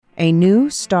A new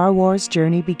Star Wars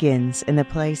journey begins in the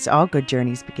place all good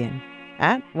journeys begin.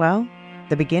 At, well,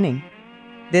 the beginning.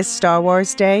 This Star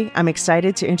Wars Day, I'm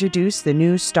excited to introduce the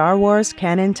new Star Wars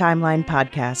Canon Timeline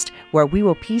podcast, where we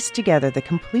will piece together the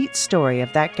complete story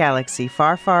of that galaxy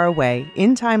far, far away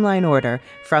in timeline order,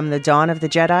 from the dawn of the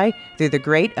Jedi through the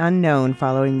great unknown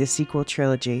following the sequel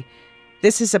trilogy.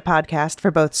 This is a podcast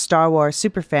for both Star Wars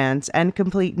superfans and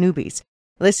complete newbies.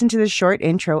 Listen to the short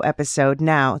intro episode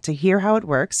now to hear how it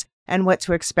works and what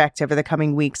to expect over the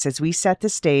coming weeks as we set the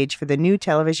stage for the new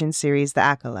television series The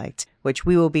Acolyte, which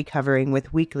we will be covering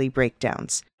with weekly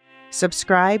breakdowns.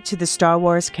 Subscribe to the Star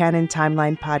Wars Canon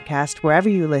Timeline podcast wherever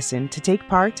you listen to take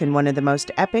part in one of the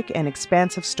most epic and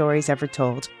expansive stories ever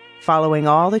told, following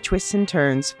all the twists and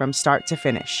turns from start to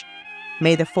finish.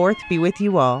 May the 4th be with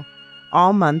you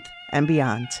all month and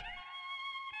beyond.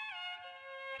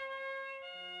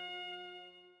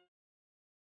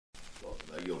 Well,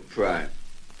 now you'll try.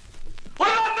 What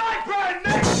about my pride,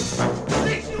 Nick?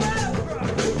 Six you out,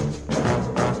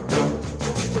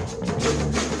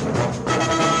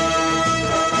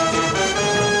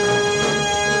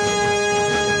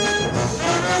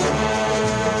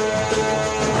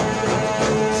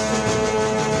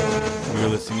 You're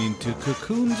listening to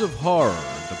Cocoons of Horror,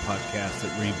 the podcast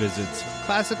that revisits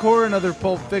classic horror and other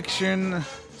pulp fiction.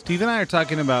 Steve and I are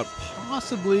talking about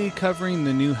possibly covering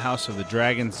the new House of the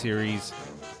Dragon series.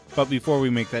 But before we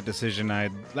make that decision,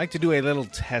 I'd like to do a little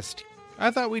test.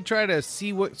 I thought we'd try to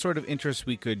see what sort of interest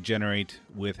we could generate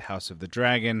with House of the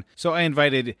Dragon. So I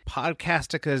invited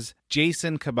Podcastica's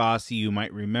Jason Kabasi. You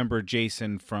might remember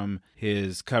Jason from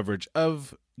his coverage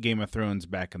of Game of Thrones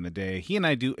back in the day. He and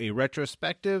I do a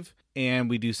retrospective, and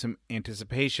we do some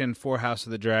anticipation for House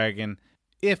of the Dragon.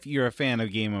 If you're a fan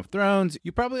of Game of Thrones,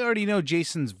 you probably already know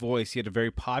Jason's voice. He had a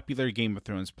very popular Game of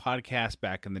Thrones podcast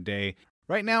back in the day.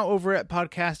 Right now, over at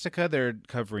Podcastica, they're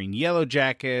covering Yellow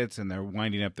Jackets, and they're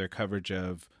winding up their coverage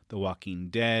of The Walking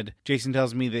Dead. Jason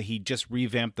tells me that he just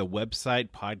revamped the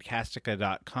website,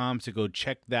 podcastica.com, so go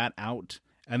check that out.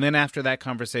 And then after that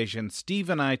conversation, Steve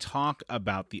and I talk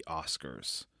about the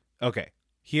Oscars. Okay,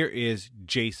 here is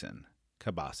Jason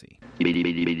Kabasi.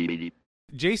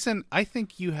 Jason, I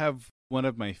think you have one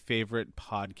of my favorite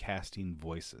podcasting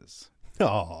voices.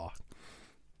 Oh,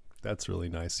 that's really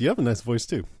nice. You have a nice voice,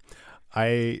 too.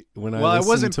 I wasn't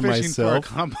listened to fishing myself,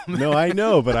 for a compliment. No, I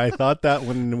know, but I thought that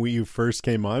when you first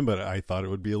came on, but I thought it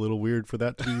would be a little weird for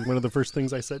that to be one of the first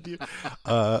things I said to you.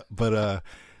 But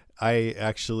I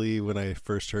actually, when I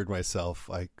first heard myself,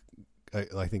 I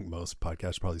think most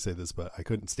podcasts probably say this, but I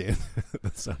couldn't stand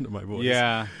the sound of my voice.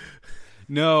 Yeah.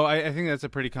 No, I think that's a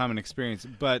pretty common experience.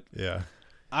 But yeah,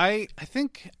 I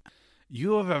think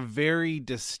you have a very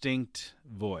distinct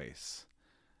voice.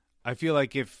 I feel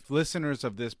like if listeners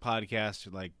of this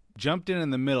podcast like jumped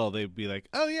in the middle, they'd be like,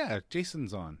 "Oh yeah,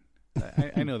 Jason's on.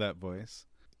 I know that voice."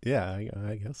 Yeah,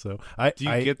 I guess so. Do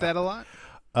you get that a lot?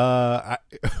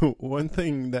 One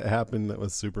thing that happened that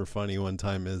was super funny one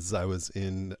time is I was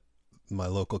in my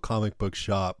local comic book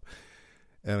shop,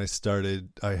 and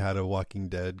I had a Walking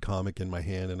Dead comic in my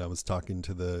hand, and I was talking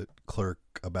to the clerk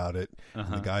about it.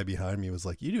 And the guy behind me was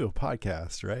like, "You do a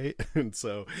podcast, right?" And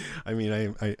so, I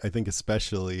mean, I think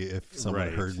especially if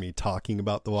someone heard me talking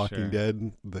about The Walking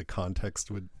Dead, the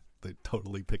context they'd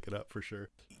totally pick it up for sure.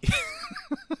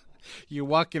 You're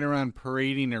walking around,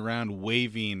 parading around,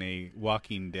 waving a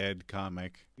Walking Dead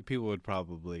comic. People would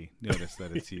probably notice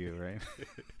that it's you, right?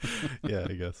 Yeah,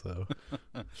 I guess so.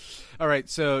 All right,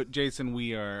 so Jason,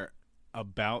 we are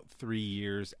about 3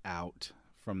 years out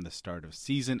from the start of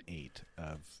season 8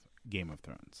 of Game of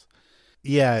Thrones.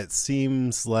 Yeah, it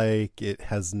seems like it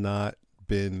has not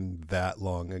been that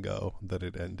long ago that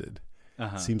it ended.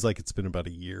 Seems like it's been about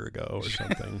a year ago or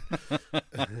something.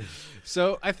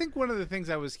 So I think one of the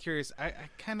things I was curious, I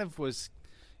kind of was,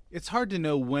 it's hard to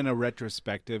know when a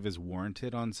retrospective is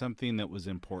warranted on something that was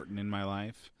important in my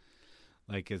life.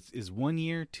 Like, is 1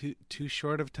 year too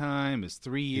short of time? Is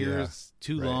 3 years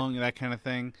too long? That kind of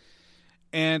thing.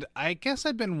 And I guess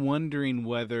I've been wondering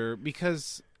whether,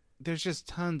 because there's just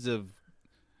tons of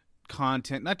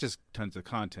content, not just tons of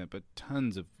content, but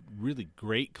tons of really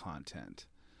great content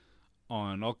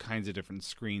on all kinds of different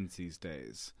screens these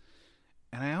days.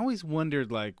 And I always wondered,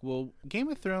 like, well, Game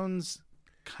of Thrones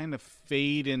kind of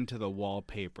fade into the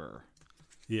wallpaper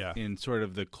in sort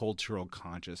of the cultural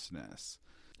consciousness.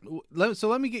 So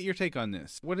let me get your take on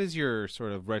this. What is your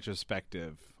sort of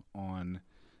retrospective on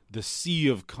the sea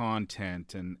of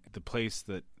content and the place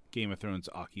that Game of Thrones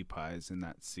occupies in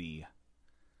that sea?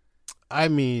 I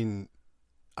mean,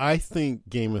 I think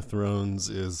Game of Thrones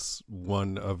is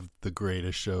one of the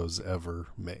greatest shows ever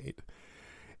made.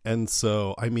 And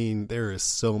so, I mean, there is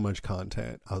so much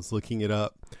content. I was looking it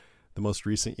up. The most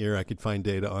recent year I could find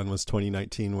data on was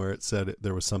 2019, where it said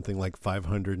there was something like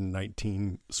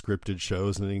 519 scripted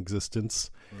shows in existence.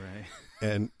 Right.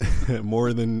 And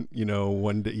more than,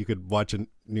 one day. You could watch a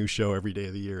new show every day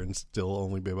of the year and still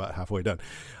only be about halfway done.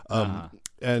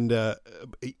 And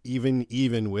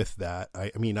even with that,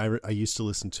 I used to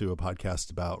listen to a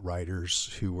podcast about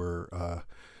writers who were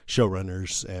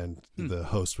showrunners, and the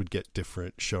host would get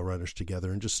different showrunners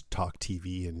together and just talk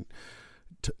TV, and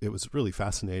it was really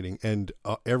fascinating. And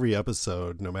every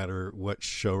episode, no matter what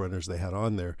showrunners they had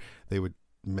on there, they would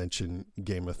mention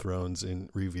Game of Thrones in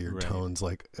revered tones,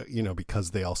 like,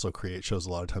 because they also create shows. A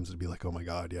lot of times it'd be like, oh my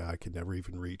God, yeah, I could never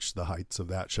even reach the heights of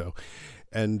that show.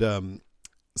 And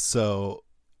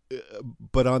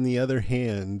but on the other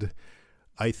hand,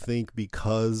 I think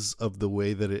because of the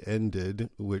way that it ended,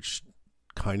 which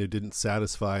kind of didn't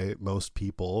satisfy most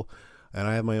people, and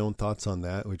I have my own thoughts on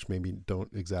that, which maybe don't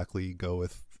exactly go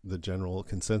with the general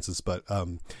consensus, but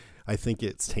I think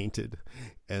it's tainted.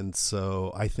 And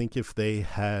so I think if they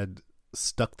had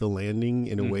stuck the landing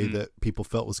in a way that people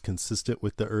felt was consistent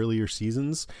with the earlier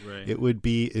seasons, it would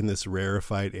be in this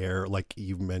rarefied air, like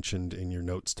you mentioned in your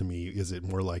notes to me. Is it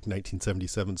more like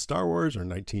 1977 Star Wars or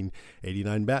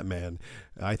 1989 Batman?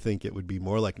 I think it would be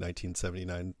more like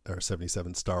 1979 or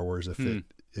 77 Star Wars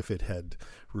if it had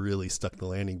really stuck the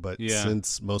landing. But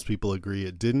since most people agree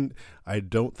it didn't, I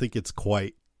don't think it's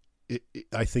quite.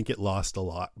 I think it lost a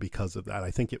lot because of that.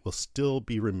 I think it will still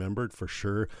be remembered for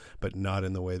sure, but not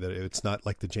in the way that it's not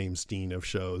like the James Dean of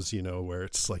shows, where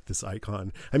it's like this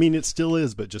icon. I mean, it still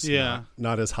is, but just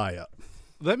not as high up.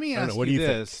 Let me ask you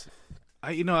this.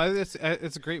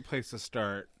 It's a great place to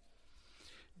start.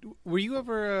 Were you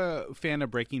ever a fan of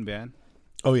Breaking Bad?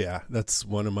 Oh, yeah. That's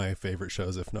one of my favorite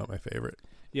shows, if not my favorite.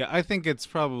 Yeah, I think it's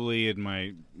probably in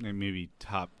my maybe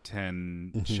top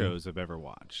 10 shows I've ever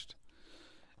watched.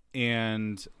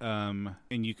 And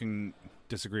you can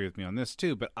disagree with me on this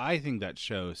too, but I think that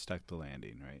show stuck the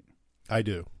landing, right? I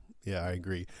do. Yeah, I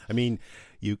agree. I mean,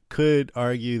 you could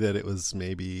argue that it was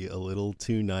maybe a little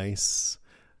too nice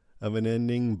of an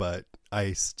ending, but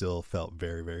I still felt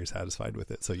very, very satisfied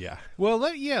with it. So yeah. Well,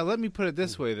 let me put it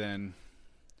this way then.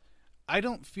 I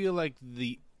don't feel like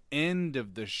the end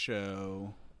of the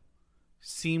show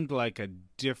seemed like an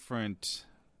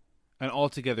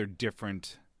altogether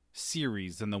different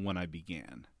series than the one I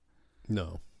began.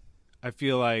 No. I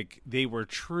feel like they were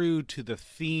true to the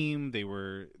theme. They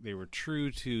were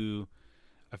true to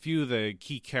a few of the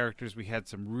key characters. We had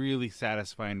some really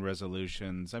satisfying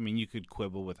resolutions. I mean, you could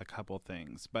quibble with a couple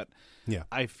things, but yeah,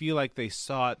 I feel like they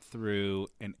saw it through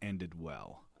and ended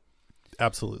well.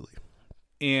 Absolutely.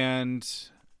 And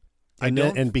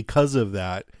because of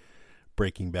that,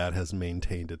 Breaking Bad has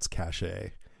maintained its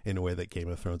cachet in a way that Game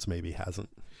of Thrones maybe hasn't.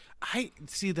 I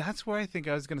see. That's where I think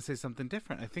I was going to say something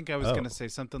different. I think I was going to say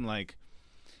something like,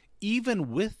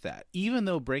 even with that, even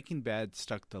though Breaking Bad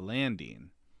stuck the landing,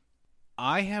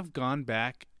 I have gone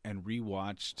back and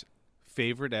rewatched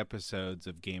favorite episodes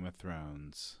of Game of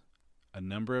Thrones a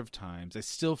number of times. I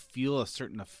still feel a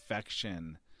certain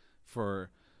affection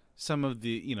for some of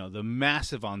the, the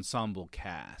massive ensemble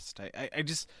cast. I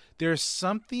just, there's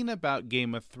something about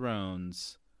Game of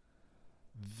Thrones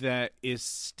that is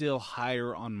still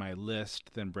higher on my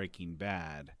list than Breaking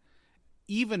Bad,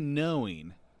 even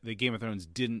knowing that Game of Thrones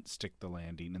didn't stick the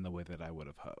landing in the way that I would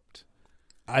have hoped.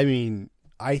 I mean,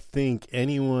 I think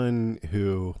anyone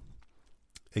who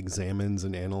examines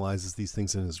and analyzes these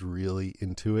things and is really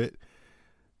into it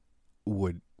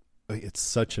it's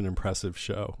such an impressive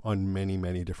show on many,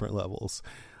 many different levels.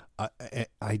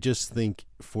 I just think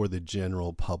for the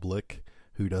general public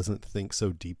who doesn't think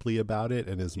so deeply about it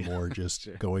and is more just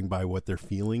going by what their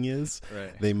feeling is,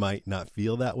 they might not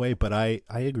feel that way. But I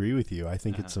agree with you. I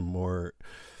think it's a more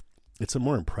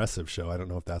impressive show. I don't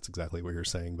know if that's exactly what you're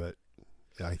saying, but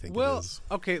I think it is.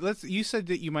 Okay, you said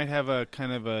that you might have a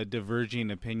kind of a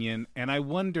diverging opinion, and I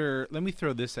wonder, let me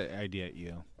throw this idea at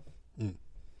you.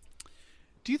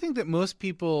 Do you think that most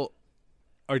people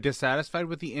are dissatisfied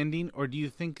with the ending, or do you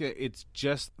think that it's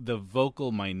just the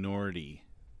vocal minority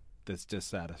that's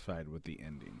dissatisfied with the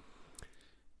ending?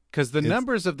 Because the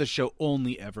numbers of the show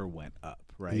only ever went up,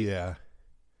 right? Yeah.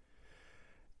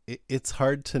 It's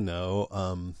hard to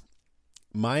know.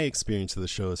 My experience of the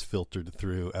show is filtered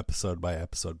through episode by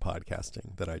episode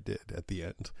podcasting that I did at the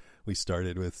end. We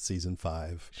started with season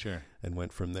 5 and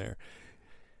went from there.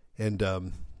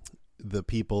 And the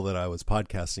people that I was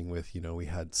podcasting with, we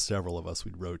had several of us.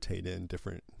 We'd rotate in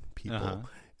different people.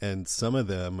 And some of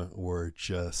them were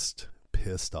just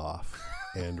pissed off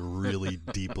and really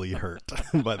deeply hurt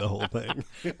by the whole thing.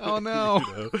 Oh no.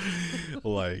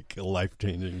 Like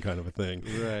life-changing kind of a thing.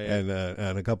 Right. And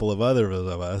a couple of other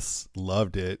of us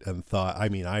loved it and thought, I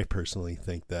mean, I personally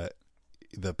think that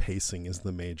the pacing is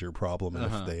the major problem.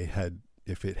 And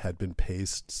if it had been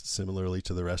paced similarly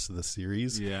to the rest of the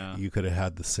series, you could have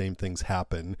had the same things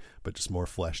happen, but just more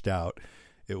fleshed out.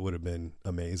 It would have been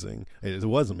amazing. It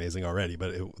was amazing already,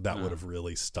 but that would have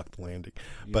really stuck the landing.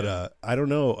 Yeah. But I don't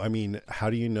know. I mean, how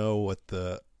do you know what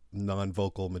the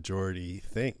non-vocal majority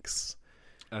thinks?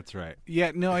 That's right.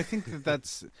 Yeah, no, I think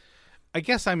that's... I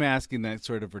guess I'm asking that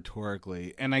sort of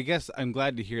rhetorically, and I guess I'm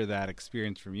glad to hear that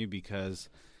experience from you, because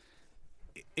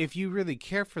if you really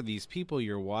care for these people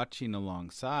you're watching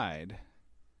alongside,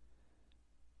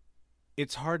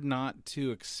 it's hard not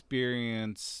to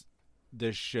experience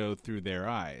this show through their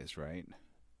eyes, right?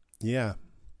 Yeah.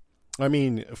 I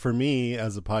mean, for me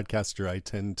as a podcaster, I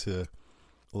tend to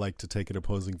like to take an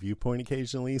opposing viewpoint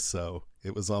occasionally, so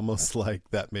it was almost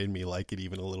like that made me like it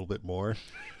even a little bit more.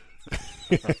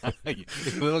 A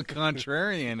little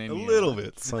contrarian in you. A little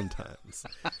bit sometimes.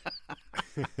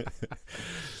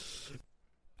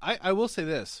 I will say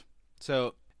this.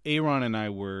 So Aaron and I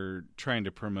were trying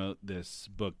to promote this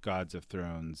book, Gods of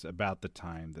Thrones, about the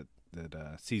time that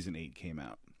season 8 came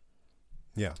out.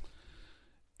 Yeah.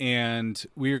 And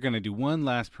we are going to do one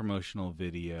last promotional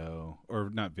video, or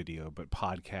not video, but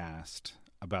podcast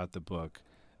about the book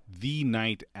the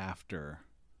night after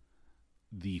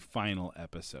the final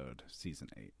episode, season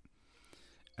 8.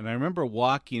 And I remember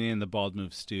walking in the Bald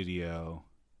Move studio.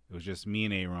 It was just me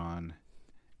and Aaron.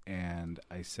 And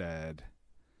I said,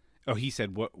 he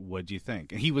said, what'd you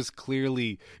think? And he was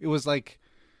clearly, it was like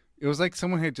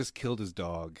someone had just killed his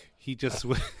dog. He just,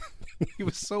 he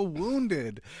was so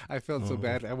wounded. I felt so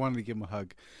bad. I wanted to give him a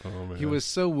hug. Oh, man. He was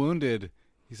so wounded.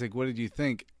 He's like, what did you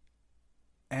think?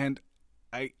 And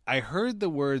I heard the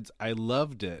words, I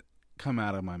loved it, come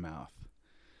out of my mouth.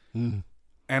 Mm.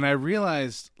 And I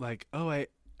realized, like, I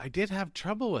did have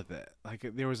trouble with it. Like,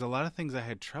 there was a lot of things I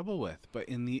had trouble with, but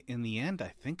in the end, I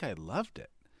think I loved it.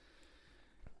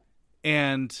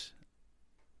 And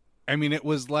I mean, it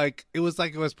was like I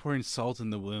was pouring salt in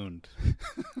the wound.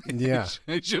 Yeah.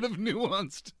 I should have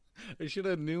nuanced.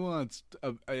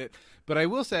 But I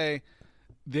will say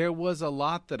there was a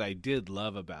lot that I did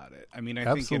love about it. I mean,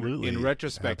 I think in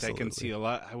retrospect, I can see a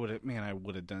lot. I would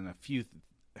have done a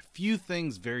few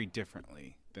things very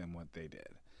differently than what they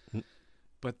did.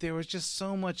 But there was just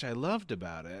so much I loved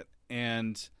about it,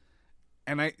 and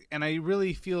I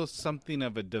really feel something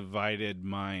of a divided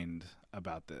mind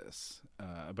about this,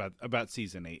 about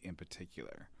season 8 in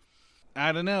particular.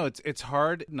 I don't know. It's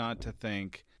hard not to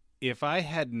think, if I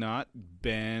had not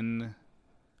been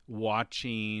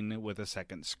watching with a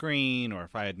second screen, or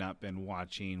if I had not been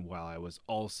watching while I was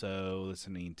also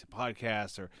listening to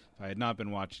podcasts, or if I had not been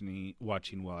watching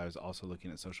while I was also looking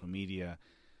at social media,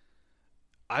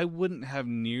 I wouldn't have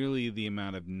nearly the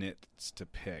amount of nits to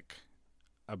pick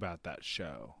about that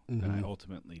show that I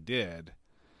ultimately did.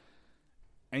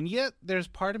 And yet there's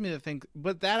part of me that thinks,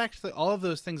 but that actually, all of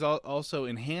those things also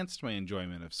enhanced my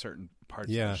enjoyment of certain parts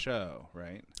of the show,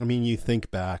 right? I mean, you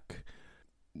think back,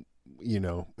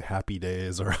 Happy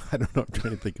Days, or I don't know, I'm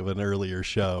trying to think of an earlier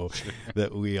show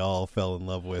that we all fell in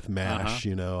love with, MASH,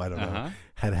 I don't know,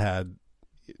 had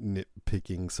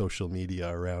nitpicking social media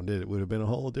around it. It would have been a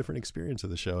whole different experience of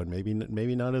the show, and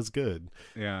maybe not as good.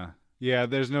 Yeah.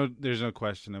 There's no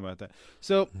question about that.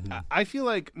 So I feel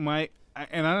like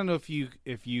and I don't know if you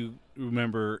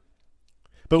remember.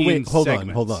 But wait, hold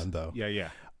on though. Yeah.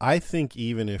 I think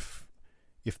even if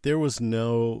there was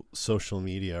no social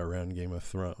media around Game of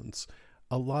Thrones,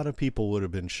 a lot of people would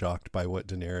have been shocked by what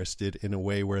Daenerys did in a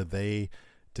way where they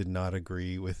did not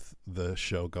agree with the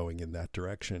show going in that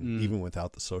direction, even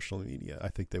without the social media. I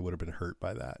think they would have been hurt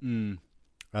by that.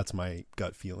 That's my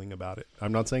gut feeling about it.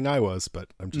 I'm not saying I was, but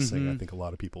I'm just saying I think a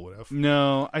lot of people would have.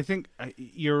 No, I think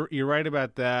you're right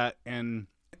about that. And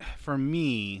for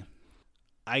me,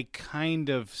 I kind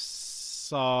of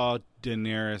saw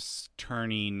Daenerys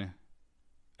turning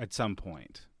at some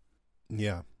point.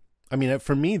 Yeah. I mean,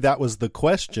 for me, that was the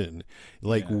question.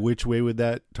 Like, which way would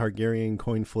that Targaryen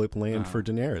coin flip land for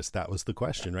Daenerys? That was the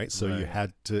question, right? So you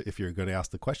had to, if you're going to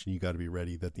ask the question, you got to be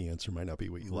ready that the answer might not be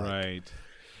what you like. Right.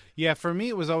 Yeah, for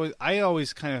me, I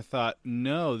always kind of thought,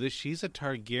 no, she's a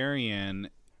Targaryen.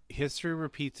 History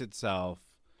repeats itself.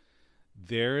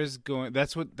 That's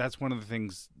one of the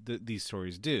things that these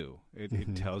stories do.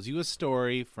 It tells you a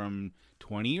story from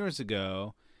 20 years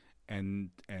ago, and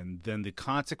then the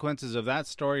consequences of that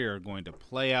story are going to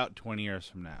play out 20 years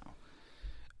from now.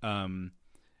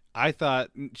 I thought,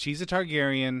 she's a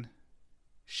Targaryen.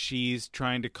 She's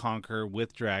trying to conquer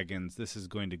with dragons. This is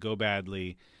going to go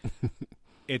badly.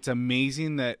 It's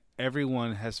amazing that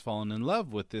everyone has fallen in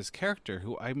love with this character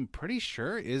who I'm pretty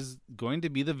sure is going to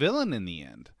be the villain in the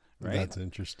end, right? That's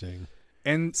interesting.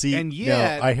 And see, and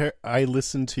yet, I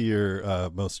listened to your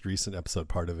most recent episode,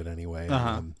 part of it anyway.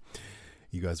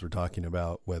 You guys were talking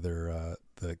about whether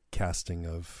the casting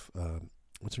of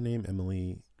what's her name,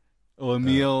 Emily. Oh,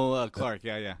 Emilia Clarke.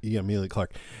 Yeah, Emilia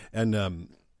Clarke, and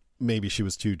maybe she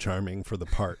was too charming for the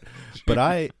part, but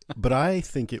I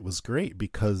think it was great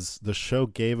because the show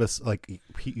gave us, like,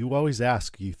 you always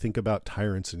ask, you think about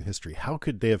tyrants in history, how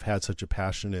could they have had such a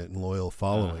passionate and loyal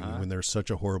following when they're such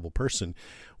a horrible person?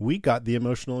 We got the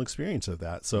emotional experience of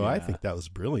that, so I think that was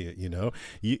brilliant.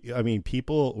 I mean,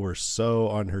 people were so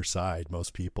on her side,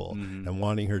 most people, and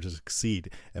wanting her to succeed,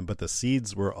 but the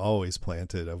seeds were always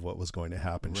planted of what was going to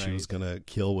happen. Right. She was going to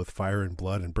kill with fire and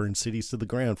blood and burn cities to the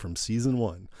ground from season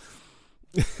 1.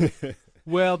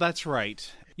 Well, that's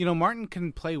right. Martin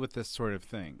can play with this sort of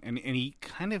thing, and he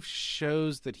kind of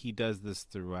shows that he does this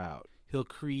throughout. He'll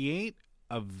create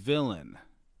a villain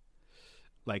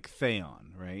like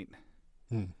Theon, right?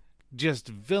 Just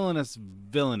villainous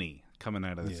villainy coming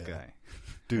out of this guy.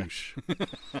 Douche.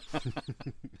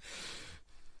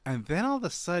 And then all of a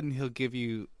sudden he'll give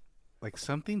you, like,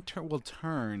 something will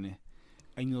turn,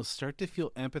 and you'll start to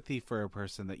feel empathy for a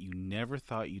person that you never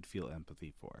thought you'd feel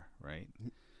empathy for, right?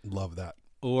 Love that.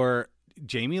 Or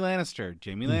Jaime Lannister.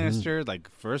 Jaime Lannister, like,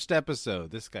 first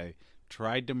episode, this guy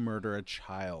tried to murder a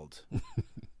child,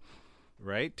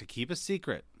 right? To keep a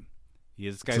secret.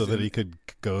 So that he could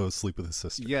go sleep with his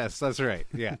sister. Yes, that's right.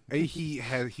 Yeah. He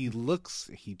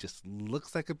just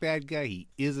looks like a bad guy. He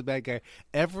is a bad guy.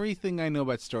 Everything I know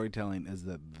about storytelling is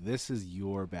that this is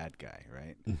your bad guy,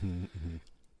 right?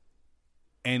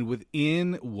 And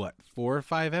within 4 or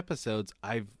 5 episodes,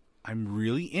 I'm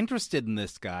really interested in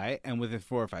this guy, and within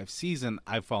 4 or 5 seasons,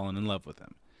 I've fallen in love with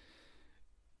him.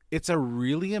 It's a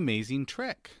really amazing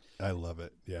trick. I love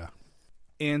it. Yeah.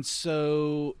 And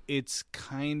so it's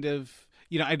kind of,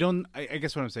 I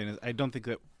guess what I'm saying is I don't think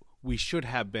that we should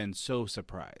have been so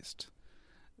surprised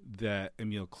that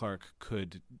Emilia Clarke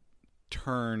could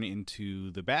turn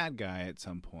into the bad guy at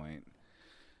some point.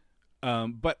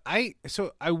 But I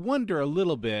wonder a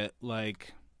little bit,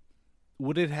 like,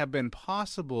 would it have been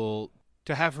possible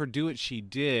to have her do what she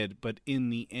did, but in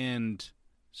the end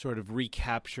sort of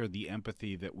recapture the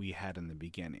empathy that we had in the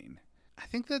beginning? I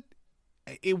think that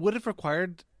it would have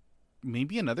required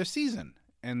maybe another season,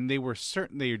 and they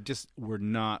just were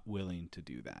not willing to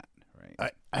do that,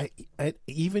 right? I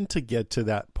even to get to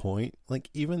that point, like,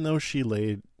 even though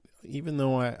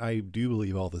I do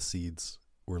believe all the seeds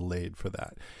were laid for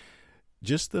that,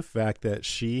 just the fact that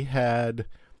she had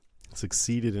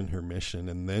succeeded in her mission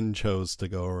and then chose to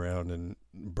go around and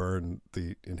burn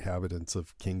the inhabitants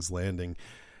of King's Landing,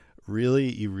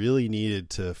 you really needed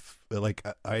to, like,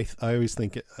 I always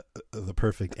think the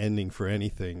perfect ending for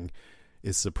anything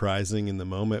is surprising in the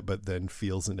moment, but then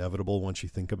feels inevitable once you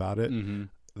think about it.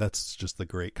 That's just the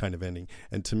great kind of ending.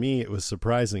 And to me, it was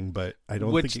surprising, but I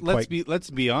don't think it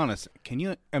let's be honest. Can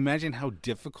you imagine how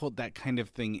difficult that kind of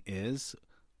thing is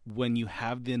when you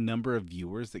have the number of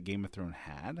viewers that Game of Thrones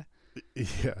had?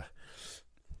 Yeah.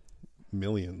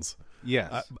 Millions.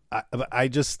 Yes. I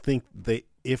just think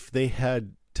if they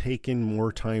had taken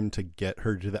more time to get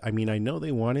her to that, I mean, I know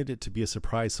they wanted it to be a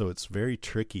surprise, so it's very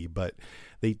tricky, but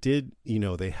they did,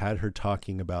 they had her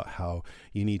talking about how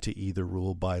you need to either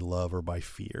rule by love or by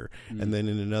fear. And then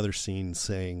in another scene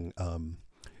saying,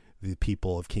 the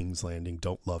people of King's Landing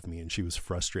don't love me, and she was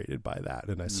frustrated by that.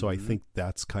 And so I think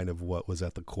that's kind of what was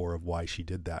at the core of why she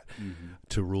did that,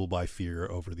 to rule by fear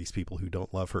over these people who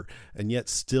don't love her. And yet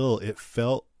still it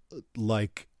felt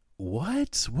like,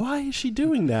 what? Why is she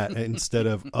doing that? Instead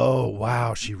of, oh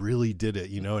wow, she really did it,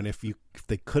 and if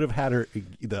they could have had her,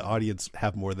 the audience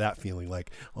have more of that feeling, like,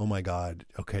 oh my god,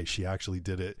 okay, she actually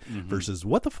did it, versus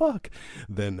what the fuck,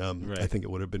 then I think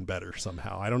it would have been better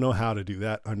somehow. I don't know how to do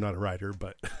that. I'm not a writer,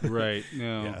 but right.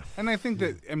 No. Yeah. And I think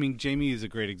that, Jaime is a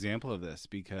great example of this,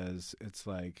 because it's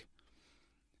like,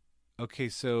 okay,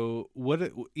 so what,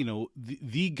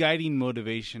 the guiding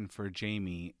motivation for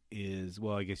Jaime is,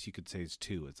 well, I guess you could say it's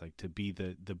 2. It's like to be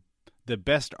the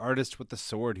best artist with the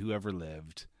sword who ever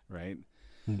lived, right?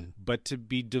 But to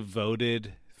be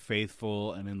devoted,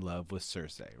 faithful, and in love with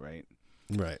Cersei, right?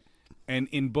 Right. And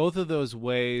in both of those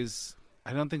ways,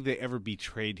 I don't think they ever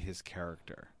betrayed his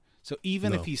character. So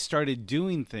even if he started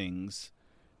doing things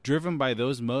driven by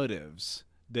those motives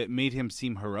that made him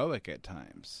seem heroic at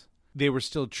times, they were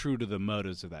still true to the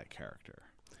motives of that character.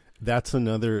 that's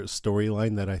another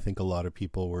storyline that I think a lot of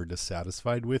people were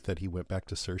dissatisfied with, that he went back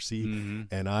to Cersei,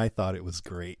 and I thought it was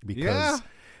great because,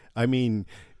 I mean,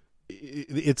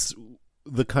 it's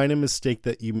the kind of mistake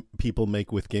that people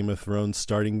make with Game of Thrones,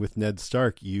 starting with Ned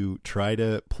Stark. You try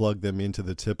to plug them into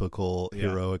the typical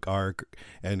heroic arc,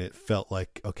 and it felt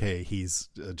like, okay,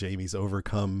 Jaime's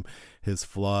overcome his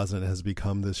flaws and has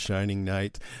become this shining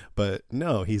knight. But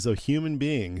no, he's a human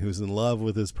being who's in love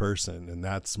with his person, and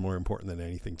that's more important than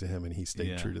anything to him. And he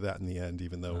stayed true to that in the end,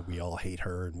 even though we all hate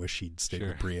her and wish he'd stayed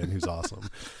with Brienne, who's awesome.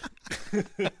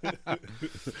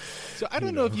 So I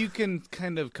don't know if you can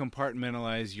kind of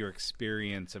compartmentalize your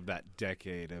experience of that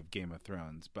decade of Game of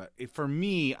Thrones, but for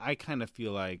me, I kind of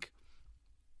feel like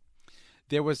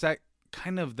there was that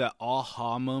kind of the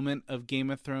aha moment of Game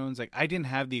of Thrones. Like, I didn't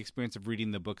have the experience of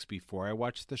reading the books before I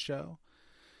watched the show,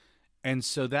 and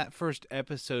so that first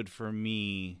episode for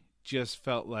me just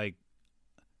felt like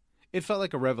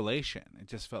a revelation. It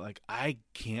just felt like, I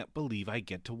can't believe I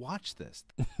get to watch this.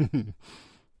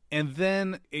 And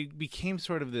then it became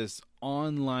sort of this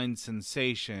online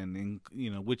sensation,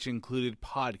 which included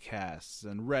podcasts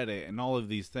and Reddit and all of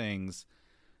these things.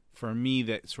 For me,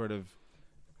 that sort of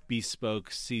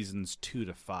bespoke seasons 2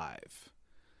 to 5.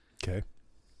 Okay.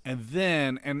 And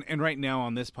then, and right now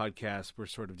on this podcast, we're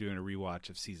sort of doing a rewatch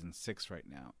of season 6 right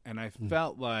now. And I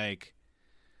felt like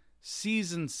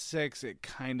season 6, it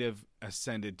kind of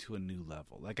ascended to a new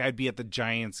level. Like, I'd be at the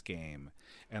Giants game,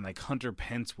 and like Hunter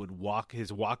Pence would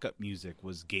his walk-up music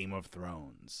was Game of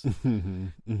Thrones.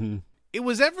 It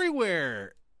was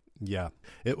everywhere. Yeah.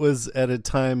 It was at a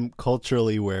time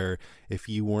culturally where if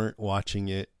you weren't watching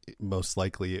it, most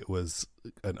likely it was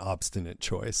an obstinate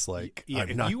choice. Like,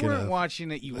 if you weren't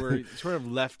watching it, you were sort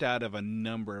of left out of a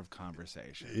number of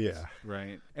conversations. Yeah.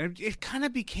 Right. And it kind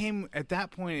of became, at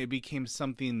that point, it became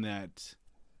something that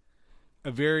a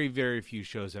very, very few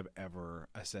shows have ever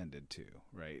ascended to,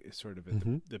 right? It's sort of at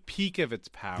the peak of its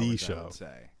powers, the show. I would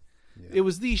say. Yeah. It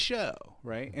was the show,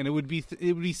 right? And it would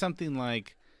be something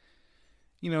like,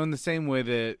 in the same way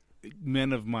that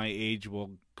men of my age will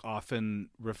often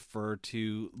refer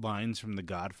to lines from The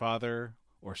Godfather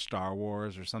or Star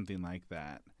Wars or something like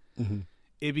that.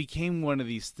 It became one of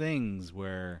these things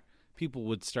where people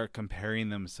would start comparing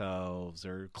themselves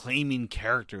or claiming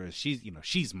characters.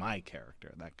 She's my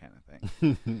character, that kind of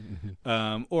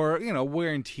thing. Or,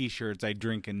 wearing T-shirts, I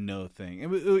drink and know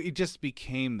thing. It just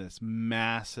became this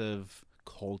massive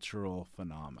cultural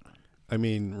phenomenon. I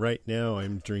mean, right now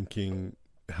I'm drinking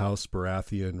House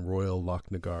Baratheon Royal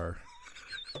Lochnagar.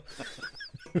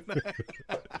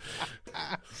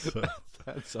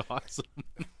 That's awesome.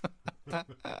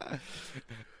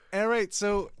 All right,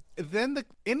 so then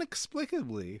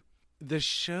inexplicably, the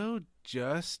show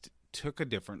just took a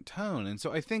different tone, and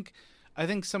so I think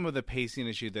some of the pacing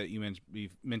issue that you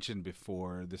mentioned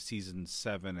before, the season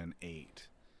 7 and 8,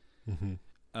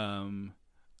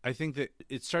 I think that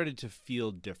it started to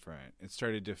feel different. It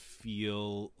started to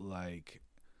feel like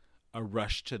a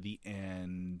rush to the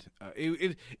end.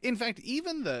 In fact,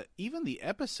 even the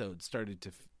episodes started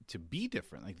to be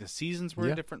different. Like, the seasons were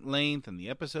a different length, and the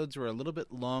episodes were a little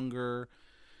bit longer.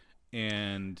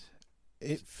 And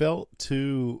it felt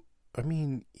too, I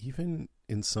mean, even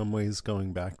in some ways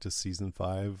going back to season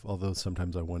 5, although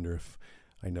sometimes I wonder if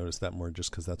I noticed that more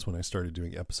just because that's when I started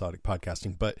doing episodic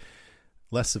podcasting, but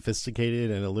less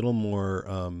sophisticated and a little more,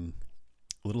 a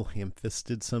little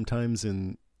ham-fisted sometimes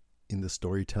in the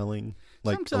storytelling.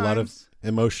 Like, sometimes. A lot of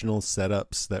emotional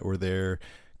setups that were there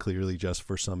clearly just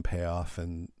for some payoff.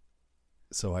 And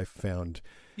so I found...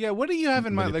 Yeah, what do you have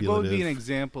in mind? Like, what would be an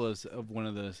example of one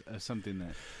of those, of something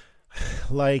that...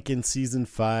 Like in season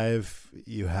 5,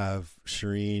 you have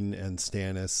Shireen and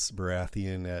Stannis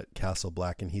Baratheon at Castle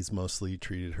Black, and he's mostly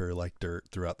treated her like dirt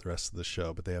throughout the rest of the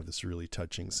show. But they have this really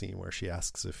touching scene where she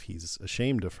asks if he's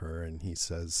ashamed of her, and he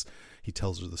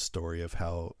tells her the story of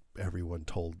how everyone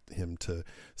told him to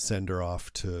send her off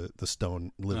to the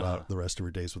stone, live out the rest of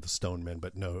her days with the stone men,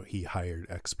 but no, he hired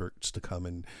experts to come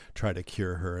and try to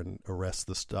cure her and arrest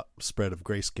the spread of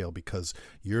grayscale because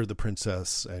you're the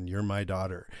princess and you're my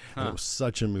daughter. And it was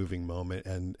such a moving moment,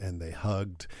 and they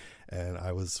hugged, and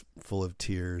I was full of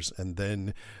tears. And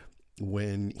then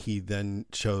when he then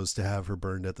chose to have her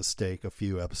burned at the stake a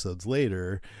few episodes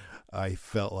later, I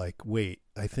felt like, wait,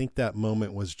 I think that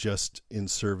moment was just in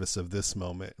service of this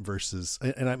moment versus,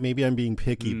 and maybe I'm being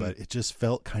picky, but it just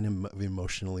felt kind of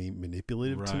emotionally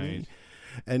manipulative to me.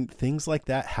 And things like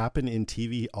that happen in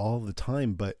TV all the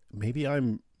time, but maybe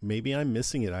I'm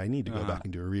missing it. I need to go back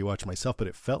and do a rewatch myself, but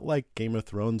it felt like Game of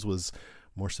Thrones was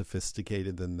more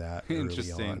sophisticated than that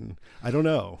early on. I don't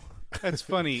know. That's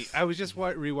funny. I was just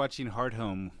rewatching Hard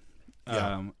Home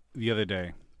the other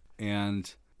day,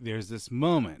 and there's this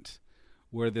moment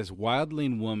where this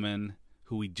wildling woman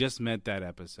who we just met that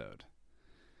episode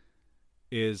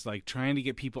is like trying to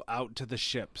get people out to the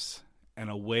ships and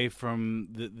away from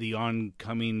the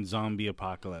oncoming zombie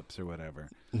apocalypse or whatever.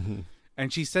 Mm-hmm.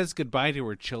 And she says goodbye to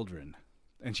her children.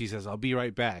 And she says, "I'll be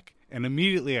right back." And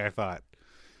immediately I thought,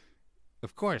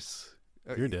 of course.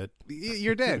 You're dead.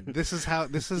 You're dead. This is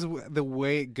the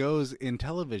way it goes in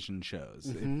television shows.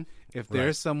 Mm-hmm. If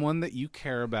there's someone that you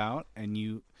care about and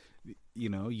you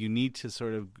need to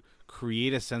sort of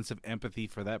create a sense of empathy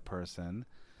for that person,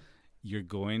 you're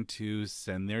going to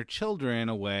send their children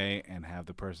away and have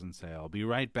the person say, "I'll be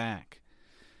right back."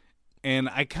 And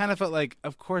I kind of felt like,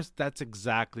 of course, that's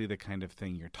exactly the kind of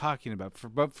thing you're talking about.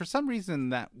 But for some reason,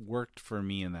 that worked for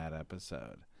me in that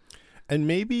episode. And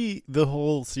maybe the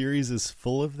whole series is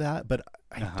full of that, but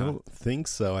I don't think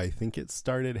so. I think it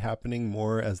started happening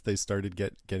more as they started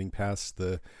getting past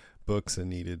the books and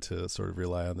needed to sort of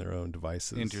rely on their own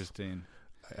devices. Interesting.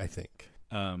 I think.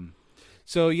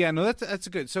 So yeah, no, that's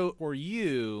good. So for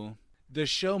you, the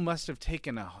show must have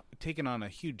taken on a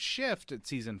huge shift at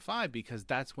season 5 because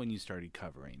that's when you started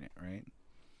covering it, right?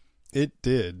 It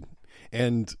did.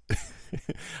 And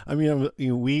I mean,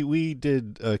 we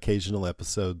did occasional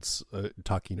episodes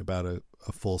talking about a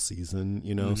full season,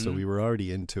 so we were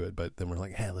already into it, but then we're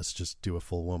like, hey, let's just do a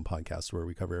full one podcast where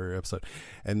we cover every episode.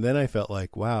 And then I felt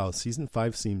like, wow, season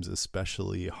 5 seems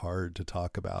especially hard to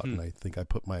talk about. And I think I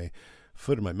put my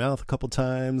foot in my mouth a couple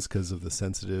times because of the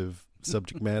sensitive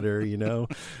subject matter,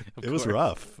 It was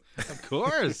rough. Of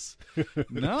course.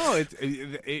 No,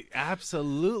 it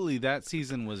absolutely, that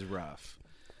season was rough.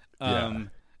 And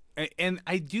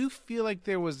I do feel like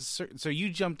there was a certain, so you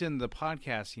jumped into the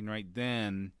podcasting right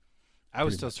then. I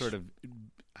was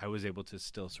I was able to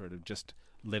still sort of just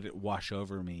let it wash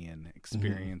over me and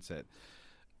experience it.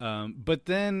 But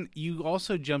then you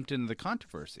also jumped into the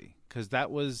controversy because that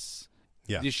was,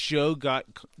 the show got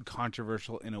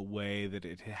controversial in a way that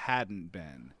it hadn't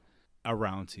been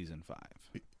around season 5.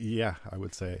 Yeah, I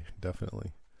would say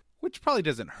definitely. Which probably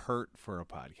doesn't hurt for a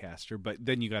podcaster, but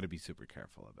then you got to be super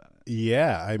careful about it.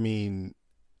 Yeah, I mean,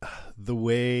 the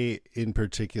way in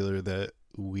particular that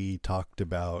we talked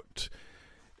about,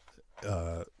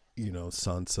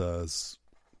 Sansa's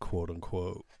quote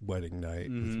unquote wedding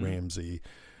night with Ramsay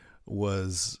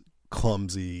was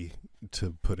clumsy,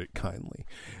 to put it kindly.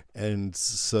 And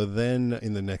so then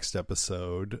in the next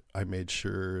episode, I made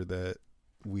sure that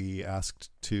we asked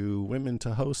 2 women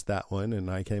to host that one, and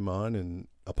I came on and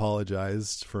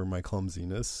apologized for my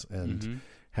clumsiness and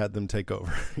had them take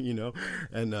over,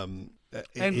 and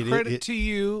credit to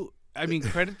you. I mean,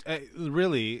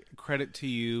 really credit to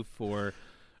you for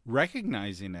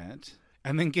recognizing it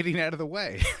and then getting out of the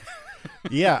way.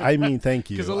 Yeah, I mean,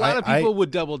 thank you. Because a lot of people would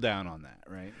double down on that,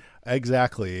 right?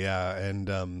 Exactly. Yeah.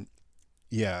 And,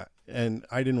 and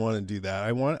I didn't want to do that.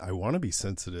 I want to be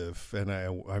sensitive, and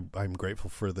I'm grateful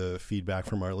for the feedback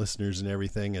from our listeners and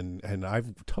everything. And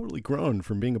I've totally grown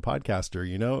from being a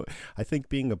podcaster. I think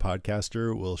being a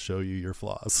podcaster will show you your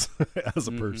flaws as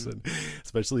a person,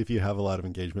 especially if you have a lot of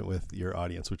engagement with your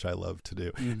audience, which I love to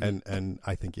do. And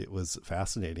I think it was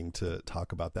fascinating to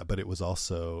talk about that, but it was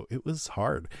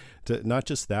hard to, not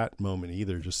just that moment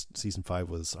either, just season 5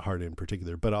 was hard in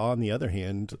particular. But on the other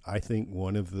hand, I think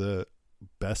one of the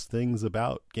best things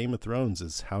about Game of Thrones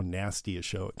is how nasty a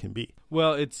show it can be.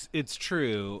 Well, it's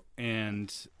true, and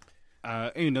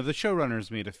the showrunners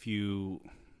made a few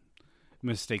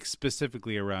mistakes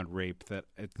specifically around rape that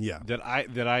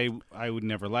I would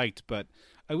never liked. But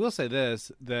I will say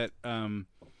this, that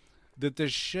the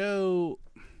show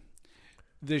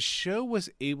was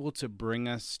able to bring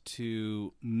us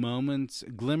to moments,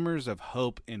 glimmers of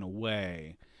hope in a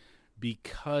way,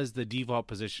 because the default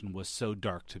position was so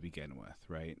dark to begin with,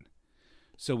 right?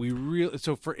 So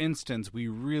for instance, we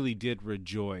really did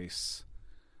rejoice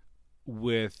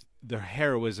with the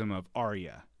heroism of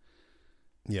Arya.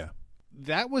 Yeah.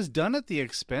 That was done at the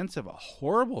expense of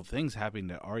horrible things happening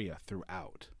to Arya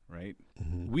throughout, right?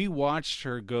 We watched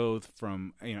her go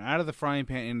from, out of the frying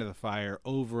pan into the fire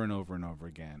over and over and over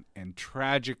again, and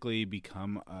tragically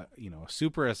become a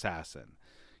super assassin.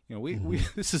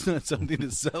 This is not something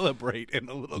to celebrate in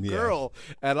a little girl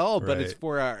at all, but it's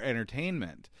for our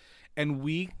entertainment. And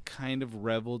we kind of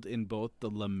reveled in both the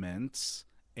laments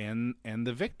and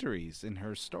the victories in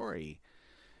her story.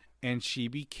 And she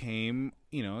became,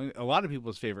 a lot of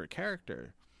people's favorite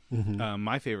character,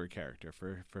 my favorite character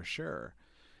for sure.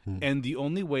 And the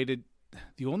only way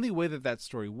that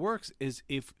story works is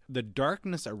if the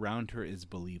darkness around her is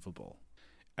believable.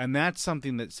 And that's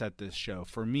something that set this show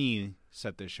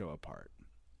apart.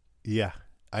 Yeah,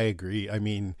 I agree. I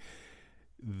mean,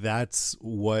 that's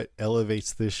what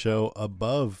elevates this show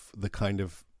above the kind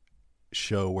of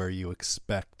show where you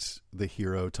expect the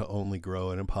hero to only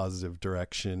grow in a positive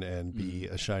direction and be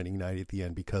a shining knight at the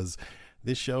end, because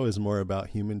this show is more about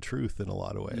human truth in a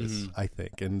lot of ways, I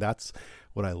think. And that's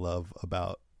what I love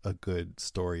about a good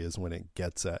story, is when it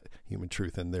gets at human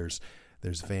truth. And there's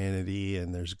vanity,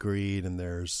 and there's greed, and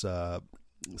there's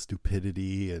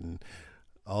stupidity, and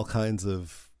all kinds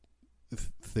of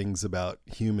things about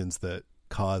humans that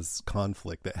cause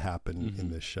conflict that happen in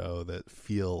this show that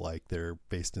feel like they're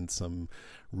based in some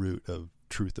root of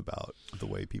truth about the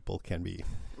way people can be.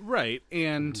 Right.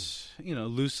 And,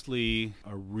 loosely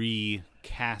a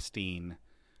recasting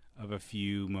of a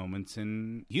few moments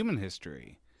in human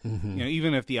history.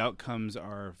 Even if the outcomes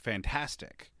are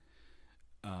fantastic,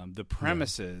 the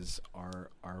premises are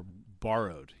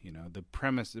borrowed. The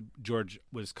premise, George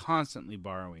was constantly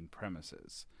borrowing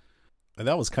premises. And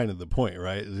that was kind of the point,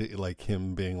 right? Like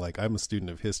him being like, I'm a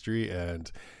student of history, and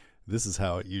this is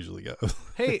how it usually goes.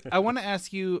 Hey, I want to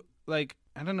ask you, like,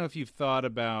 I don't know if you've thought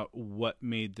about what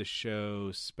made the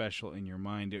show special in your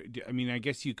mind. I mean, I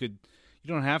guess you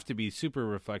don't have to be super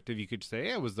reflective. You could say,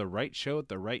 it was the right show at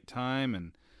the right time,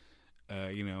 and,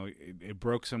 it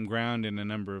broke some ground in a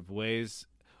number of ways.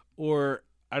 Or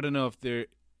I don't know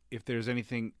if there's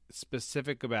anything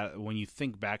specific about it when you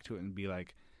think back to it and be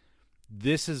like,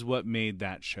 this is what made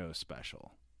that show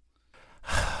special.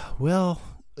 Well,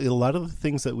 a lot of the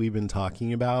things that we've been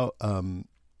talking about,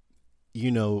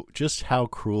 just how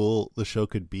cruel the show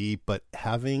could be, but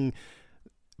having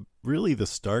really the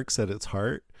Starks at its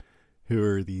heart, who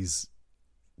are these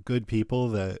good people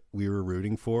that we were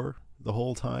rooting for the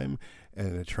whole time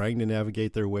and trying to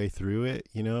navigate their way through it,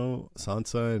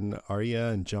 Sansa and Arya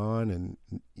and Jon and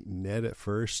Ned at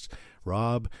first,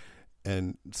 Robb,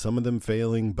 and some of them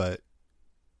failing, but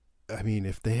I mean,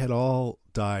 if they had all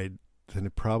died, then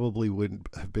it probably wouldn't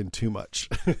have been too much,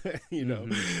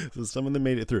 So some of them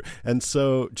made it through. And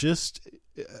so just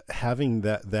having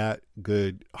that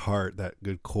good heart, that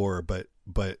good core, but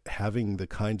having the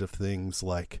kind of things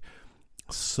like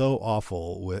so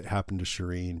awful what happened to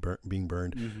Shireen being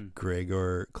burned,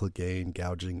 Gregor Clegane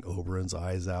gouging Oberyn's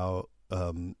eyes out.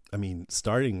 I mean,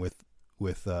 starting with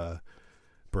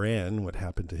Bran, what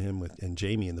happened to him and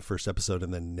Jaime in the first episode,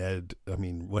 and then Ned. I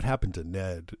mean, what happened to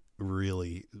Ned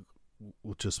really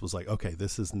just was like, okay,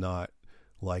 this is not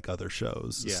like other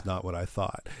shows. It's not what I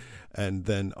thought. And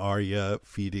then Arya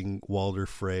feeding Walder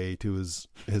Frey to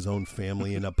his own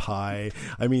family in a pie.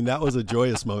 I mean, that was a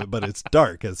joyous moment, but it's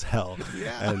dark as hell.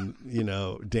 Yeah. And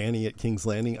Dany at King's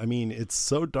Landing. I mean, it's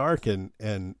so dark and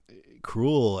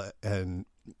cruel and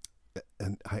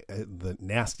the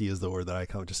nasty is the word that I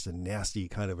call, just a nasty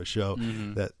kind of a show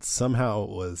that somehow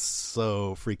was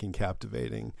so freaking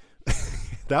captivating.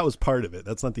 That was part of it.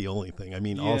 That's not the only thing. I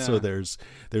mean, also there's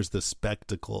the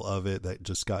spectacle of it that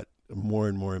just got more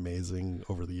and more amazing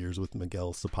over the years with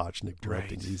Miguel Sapochnik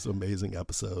directing these amazing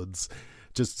episodes.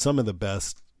 Just some of the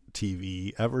best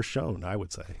TV ever shown, I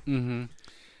would say.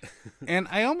 And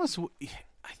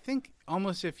I think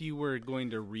almost if you were going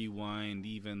to rewind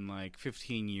even like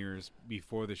 15 years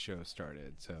before the show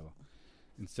started, so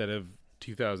instead of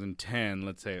 2010,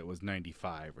 let's say it was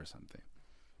 95 or something,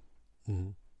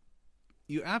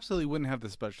 you absolutely wouldn't have the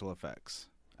special effects,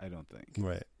 I don't think.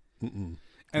 Right. And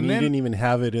then, you didn't even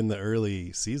have it in the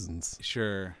early seasons.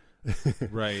 Sure.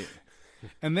 Right.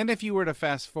 And then if you were to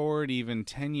fast forward even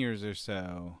 10 years or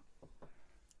so,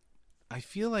 I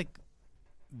feel like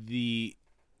the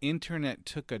internet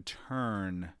took a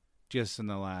turn just in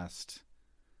the last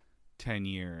 10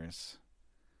 years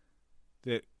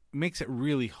that makes it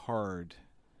really hard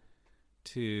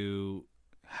to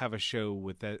have a show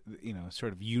with that,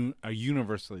 sort of a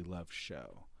universally loved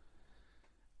show.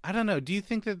 I don't know. Do you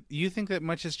think that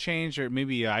much has changed, or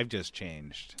maybe I've just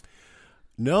changed?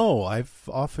 No, I've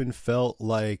often felt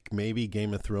like maybe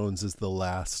Game of Thrones is the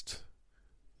last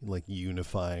like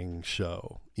unifying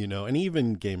show, and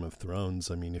even Game of Thrones,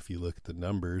 I mean, if you look at the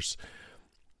numbers,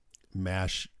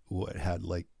 MASH had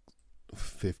like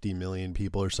 50 million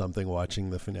people or something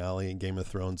watching the finale, and Game of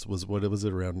Thrones was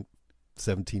around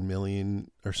 17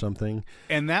 million or something.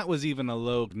 And that was even a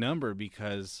low number,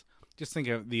 because just think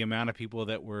of the amount of people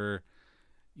that were,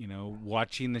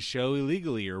 watching the show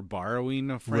illegally or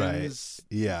borrowing a friend's.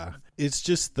 Right. Yeah. It's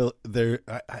just I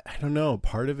don't know.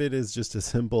 Part of it is just as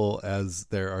simple as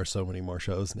there are so many more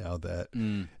shows now that,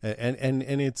 and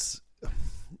it's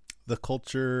the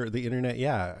culture, the internet.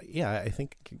 Yeah. I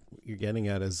think you're getting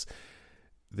at is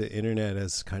the internet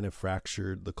has kind of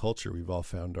fractured the culture. We've all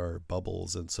found our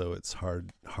bubbles. And so it's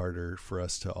harder for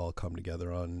us to all come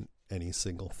together on any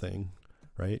single thing.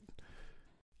 right?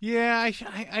 Yeah,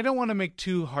 I don't want to make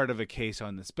too hard of a case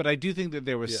on this, but I do think that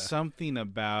there was Yeah. something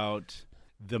about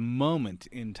the moment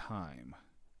in time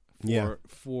Yeah.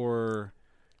 for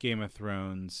Game of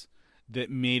Thrones that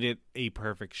made it a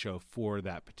perfect show for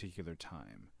that particular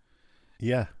time.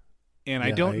 Yeah. And I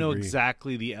Yeah, don't I know agree.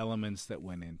 exactly the elements that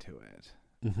went into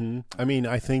it. I mean,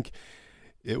 I think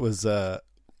it was a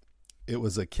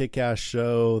kick-ass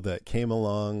show that came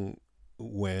along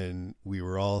when we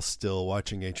were all still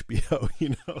watching HBO,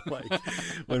 like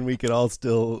when we could all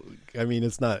still, I mean,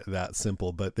 it's not that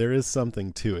simple, but there is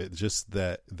something to it. Just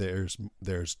that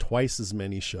there's twice as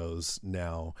many shows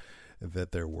now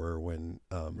that there were when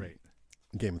Right.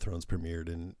 Game of Thrones premiered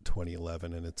in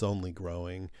 2011, and it's only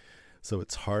growing. So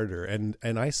it's harder. And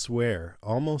I swear,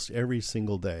 almost every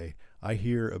single day, I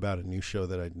hear about a new show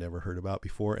that I'd never heard about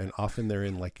before, and often they're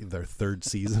in like their third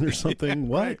season or something.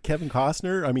 What? right. Kevin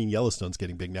Costner? I mean, Yellowstone's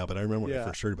getting big now, but I remember when I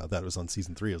first heard about that, it was on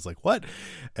season 3. I was like, what?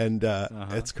 And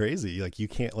it's crazy. Like, you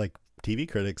can't, like, TV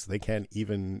critics, they can't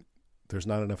even, there's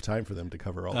not enough time for them to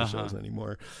cover all the shows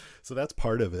anymore. So that's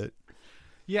part of it.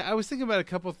 Yeah, I was thinking about a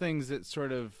couple things that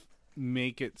sort of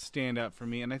make it stand out for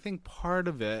me, and I think part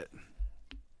of it.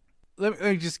 Let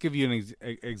me just give you an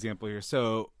example here.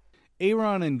 So,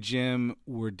 Aaron and Jim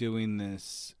were doing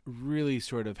this really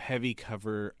sort of heavy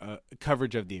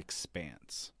coverage of The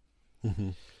Expanse,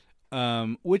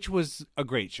 which was a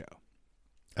great show.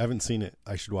 I haven't seen it.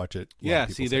 I should watch it. Yeah,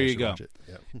 see, there you go.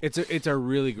 Yeah. It's a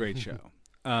really great show,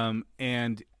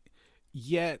 and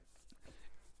yet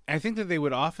I think that they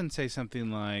would often say something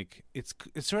like it's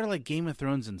sort of like Game of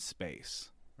Thrones in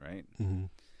space, right? Mm-hmm.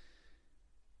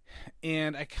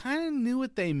 And I kind of knew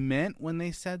what they meant when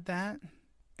they said that,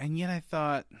 and yet I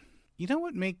thought,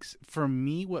 what makes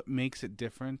it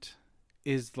different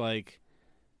is like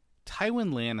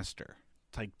Tywin Lannister.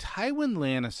 It's like Tywin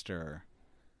Lannister,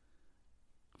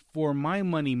 for my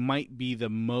money, might be the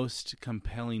most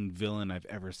compelling villain I've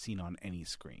ever seen on any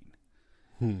screen.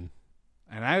 And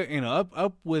I,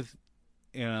 up with,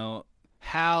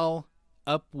 Hal,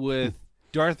 up with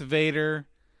Darth Vader,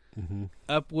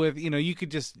 up with, you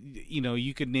could just,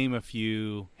 you could name a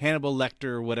few, Hannibal Lecter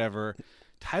or whatever.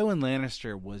 Tywin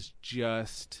Lannister was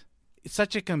just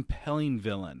such a compelling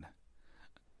villain,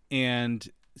 and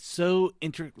so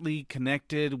intricately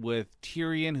connected with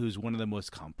Tyrion, who's one of the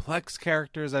most complex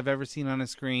characters I've ever seen on a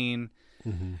screen,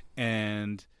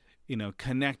 and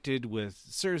connected with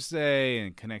Cersei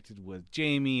and connected with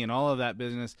Jaime and all of that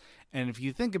business. And if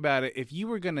you think about it, if you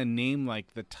were going to name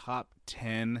like the top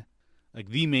 10, like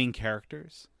the main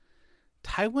characters,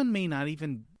 Tywin may not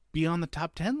even be on the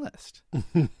top 10 list.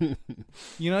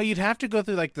 You'd have to go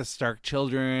through like the Stark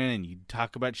children, and you'd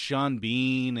talk about Sean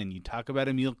Bean, and you talk about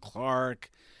Emilia Clarke,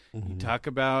 you talk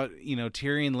about,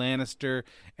 Tyrion Lannister,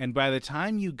 and by the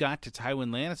time you got to Tywin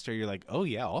Lannister, you're like, oh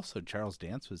yeah, also Charles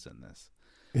Dance was in this.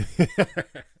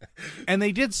 And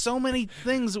they did so many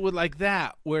things with like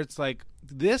that, where it's like,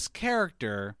 this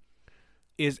character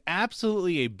is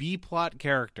absolutely a B-plot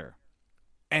character,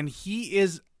 and he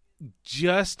is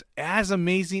just as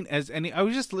amazing as any. I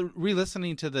was just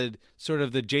re-listening to the sort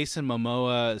of the Jason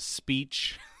Momoa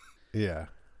speech. Yeah.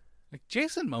 Like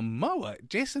Jason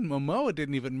Momoa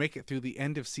didn't even make it through the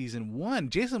end of season 1.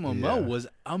 Jason Momoa was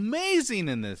amazing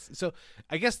in this. So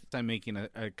I guess I'm making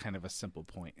a kind of a simple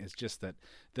point. It's just that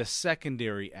the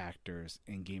secondary actors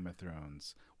in Game of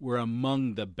Thrones were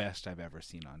among the best I've ever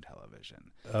seen on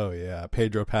television. Oh yeah,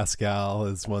 Pedro Pascal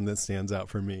is one that stands out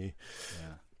for me.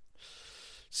 Yeah.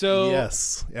 So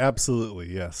yes,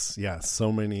 absolutely, yes.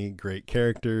 So many great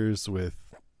characters with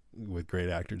great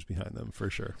actors behind them, for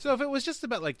sure. So if it was just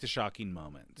about like the shocking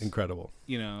moments, Incredible.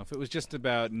 If it was just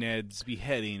about Ned's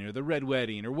beheading or the Red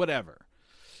Wedding or whatever,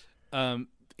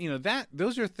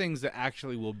 those are things that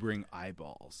actually will bring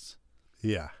eyeballs.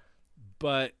 Yeah.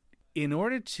 But in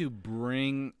order to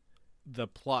bring the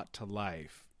plot to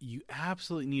life, you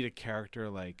absolutely need a character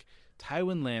like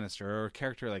Tywin Lannister or a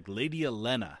character like Lady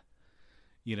Olenna.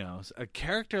 A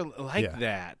character like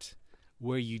that,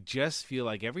 where you just feel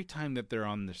like every time that they're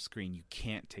on the screen, you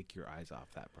can't take your eyes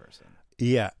off that person.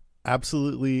 Yeah,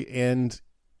 absolutely. And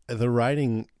the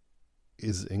writing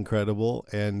is incredible.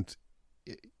 And,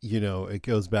 it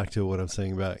goes back to what I'm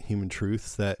saying about human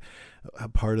truths, that a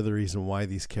part of the reason why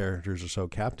these characters are so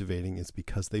captivating is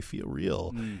because they feel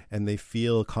real and they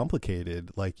feel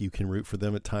complicated. Like, you can root for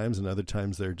them at times, and other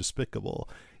times they're despicable.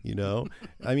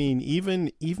 I mean,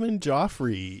 even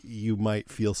Joffrey, you might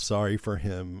feel sorry for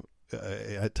him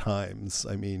at times.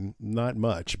 I mean, not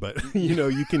much, but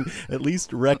you can at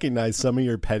least recognize some of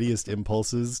your pettiest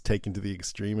impulses taken to the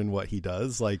extreme in what he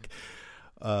does. Like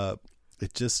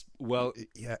it just Well,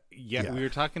 yeah. yeah, we were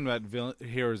talking about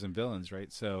heroes and villains,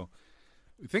 right? So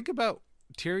think about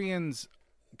Tyrion's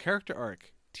character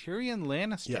arc. Tyrion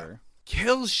Lannister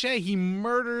kills Shay. He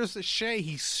murders Shay.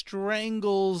 He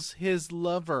strangles his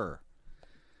lover.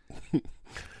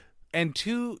 And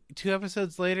two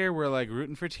episodes later, we're like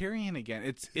rooting for Tyrion again.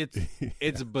 It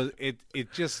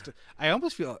just. I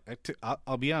almost feel.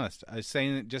 I'll be honest. I was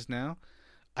saying it just now.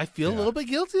 I feel a little bit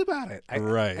guilty about it.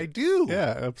 I do.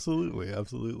 Yeah,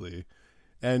 absolutely.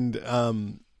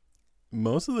 And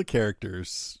most of the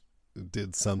characters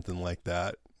did something like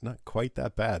that. Not quite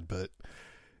that bad, but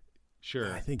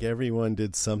sure. I think everyone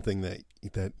did something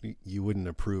that you wouldn't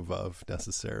approve of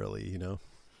necessarily. You know.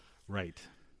 Right.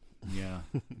 Yeah.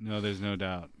 No, there's no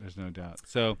doubt.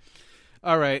 So,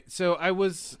 all right. So I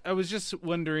was just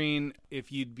wondering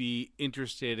if you'd be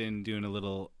interested in doing a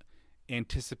little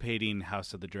anticipating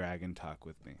House of the Dragon talk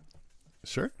with me.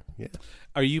 Sure. Yeah.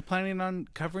 Are you planning on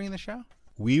covering the show?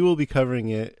 We will be covering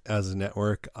it as a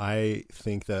network. I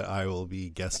think that I will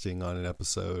be guesting on an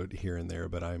episode here and there,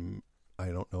 but I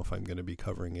don't know if I'm going to be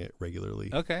covering it regularly.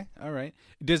 Okay. All right.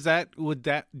 Do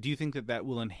you think that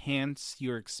will enhance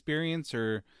your experience,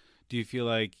 or do you feel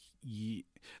like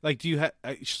do you have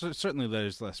certainly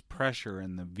there's less pressure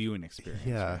in the viewing experience?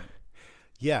 Yeah. Right?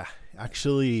 Yeah.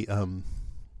 Actually,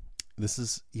 this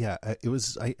is, it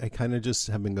was, I kind of just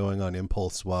have been going on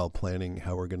impulse while planning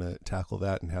how we're going to tackle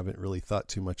that and haven't really thought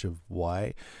too much of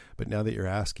why. But now that you're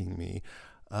asking me,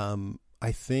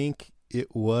 I think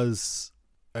it was,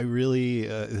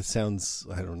 it sounds,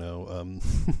 I don't know,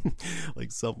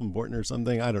 like self-important or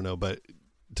something. I don't know, but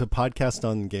to podcast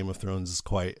on Game of Thrones is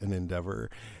quite an endeavor,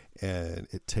 and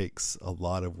it takes a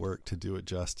lot of work to do it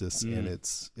justice. And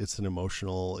it's an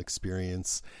emotional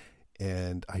experience.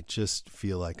 And I just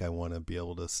feel like I want to be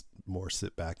able to more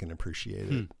sit back and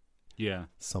appreciate it. Yeah.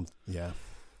 Yeah.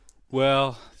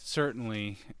 Well,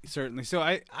 certainly. So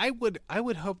I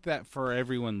would hope that for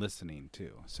everyone listening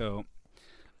too. So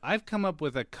I've come up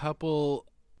with a couple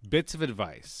bits of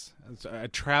advice, a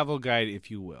travel guide,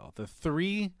 if you will. The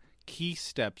 3 key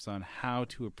steps on how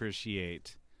to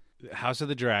appreciate House of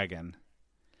the Dragon.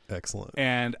 Excellent.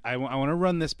 And I want to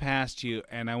run this past you,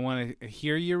 and I want to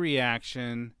hear your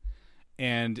reaction.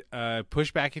 And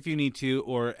push back if you need to,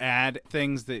 or add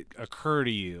things that occur to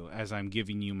you as I'm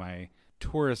giving you my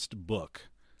tourist book.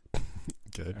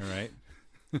 Okay. All right.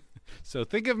 So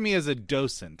think of me as a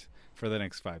docent for the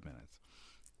next 5 minutes.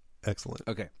 Excellent.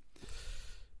 Okay.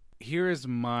 Here is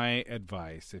my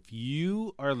advice. If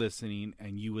you are listening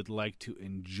and you would like to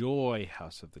enjoy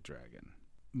House of the Dragon,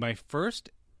 my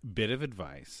first bit of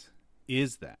advice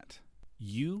is that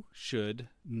you should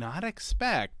not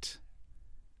expect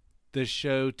the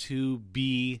show to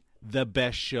be the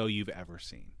best show you've ever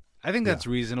seen. I think that's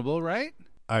reasonable, right?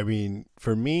 I mean,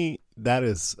 for me, that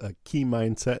is a key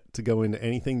mindset to go into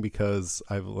anything, because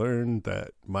I've learned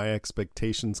that my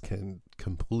expectations can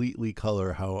completely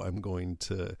color how I'm going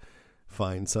to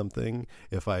find something.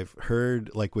 If I've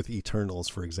heard, like with Eternals,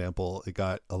 for example, it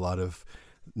got a lot of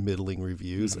middling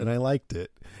reviews and I liked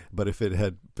it. But if it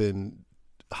had been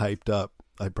hyped up,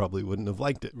 I probably wouldn't have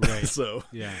liked it. Right. So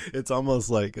yeah, it's almost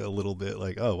like a little bit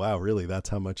like, oh, wow, really? That's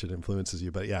how much it influences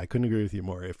you. But yeah, I couldn't agree with you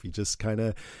more. If you just kind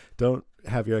of don't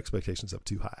have your expectations up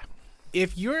too high.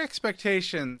 If your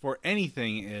expectation for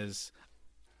anything is,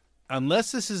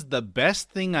 unless this is the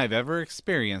best thing I've ever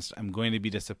experienced, I'm going to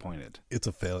be disappointed. It's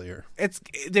a failure.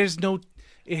 It has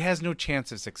no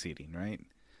chance of succeeding, right?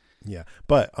 Yeah.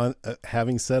 But on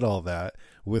having said all that,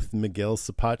 with Miguel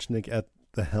Sapochnik at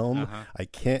the helm, I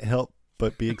can't help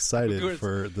but be excited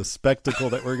for the spectacle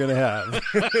that we're going to have.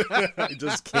 I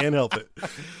just can't help it.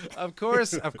 Of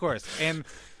course. And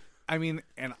I mean,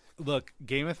 and look,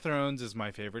 Game of Thrones is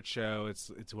my favorite show.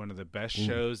 It's one of the best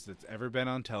shows that's ever been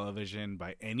on television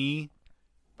by any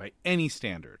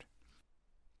standard.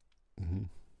 Mm-hmm.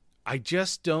 I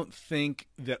just don't think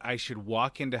that I should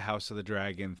walk into House of the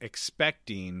Dragon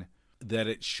expecting that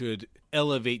it should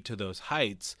elevate to those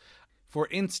heights. For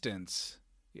instance,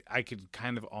 I could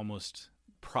kind of almost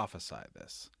prophesy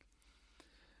this,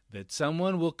 that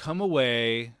someone will come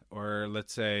away, or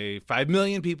let's say 5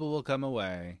 million people will come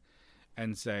away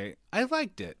and say, I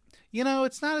liked it.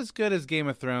 It's not as good as Game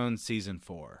of Thrones season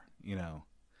 4,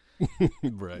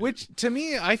 Right. Which to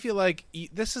me, I feel like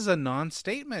this is a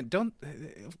non-statement. Don't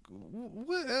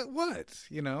what?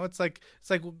 It's like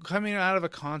coming out of a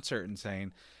concert and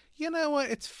saying, you know what?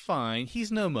 It's fine.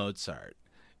 He's no Mozart.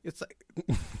 It's like,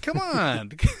 come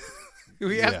on.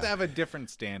 We have to have a different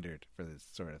standard for this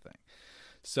sort of thing.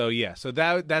 So yeah,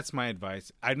 that's my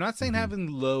advice. I'm not saying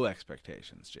having low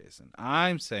expectations, Jason.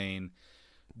 I'm saying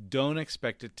don't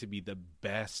expect it to be the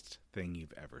best thing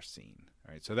you've ever seen.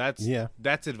 All right, so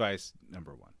that's advice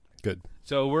number one. Good.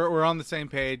 So we're on the same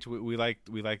page. We like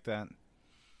that.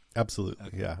 Absolutely.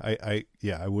 Okay.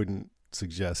 Yeah. I wouldn't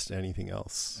suggest anything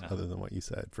else other than what you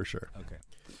said, for sure. Okay.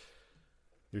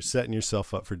 You're setting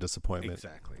yourself up for disappointment.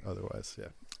 Exactly. Otherwise, yeah.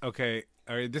 Okay.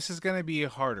 All right. This is going to be a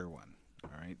harder one.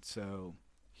 All right. So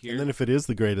here. And then if it is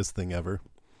the greatest thing ever,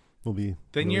 we'll be.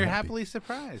 Then really you're happy. happily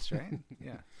surprised, right?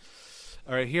 Yeah.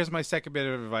 All right. Here's my second bit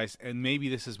of advice, and maybe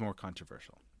this is more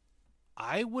controversial.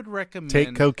 I would recommend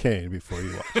take cocaine before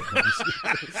you watch it.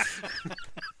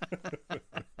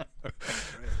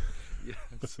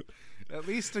 Yes. At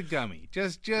least a gummy.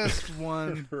 Just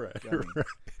one gummy.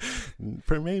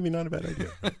 Right. Maybe not a bad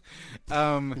idea.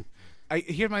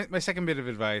 Here my second bit of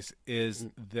advice is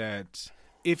that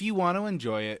if you want to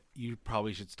enjoy it, you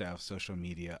probably should stay off social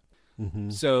media. Mm-hmm.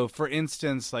 So, for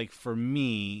instance, like for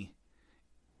me,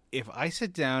 if I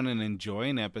sit down and enjoy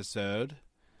an episode,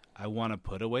 I want to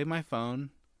put away my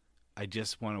phone. I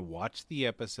just want to watch the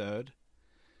episode.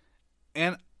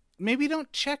 And maybe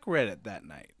don't check Reddit that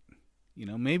night. You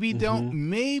know, maybe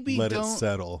don't. Let it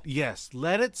settle. Yes,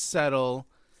 let it settle.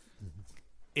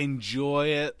 Enjoy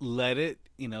it. Let it.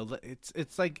 You know,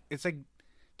 it's like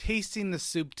tasting the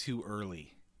soup too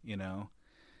early. You know,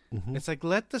 it's like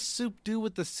let the soup do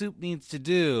what the soup needs to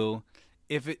do.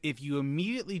 If you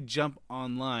immediately jump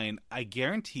online, I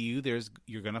guarantee you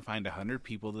you're gonna find 100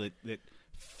 people that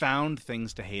found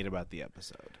things to hate about the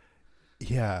episode.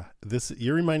 Yeah,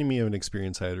 you're reminding me of an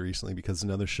experience I had recently because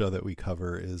another show that we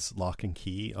cover is Lock and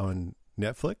Key on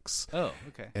Netflix. Oh,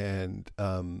 okay. And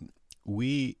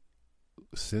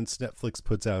since Netflix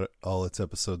puts out all its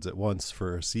episodes at once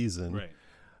for a season, right,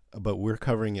 but we're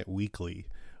covering it weekly.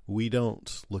 We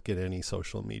don't look at any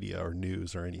social media or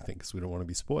news or anything because we don't want to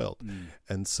be spoiled.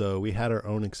 And so we had our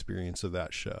own experience of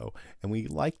that show, and we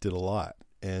liked it a lot.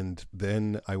 And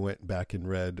then I went back and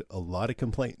read a lot of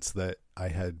complaints that I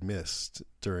had missed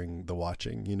during the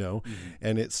watching, you know,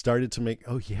 and it started to make,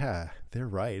 oh yeah, they're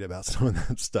right about some of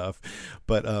that stuff.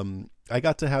 But I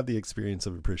got to have the experience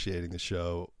of appreciating the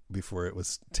show before it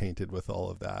was tainted with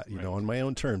all of that, you know, on my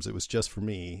own terms. It was just for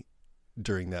me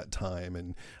during that time.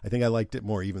 And I think I liked it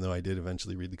more, even though I did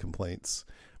eventually read the complaints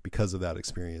because of that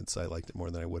experience. I liked it more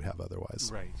than I would have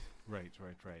otherwise. Right.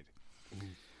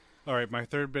 All right, my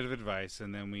third bit of advice,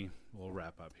 and then we'll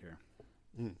wrap up here.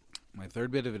 My third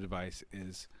bit of advice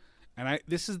is, and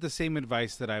this is the same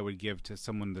advice that I would give to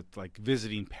someone that's like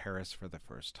visiting Paris for the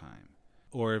first time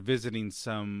or visiting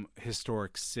some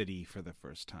historic city for the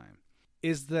first time,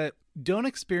 is that don't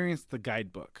experience the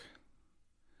guidebook.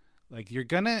 Like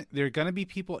there are gonna be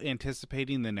people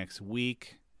anticipating the next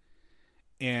week,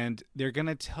 and they're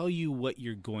gonna tell you what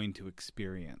you're going to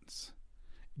experience.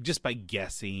 Just by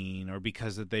guessing or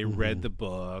because that they read the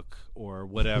book or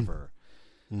whatever.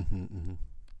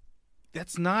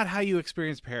 That's not how you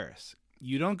experience Paris.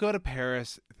 You don't go to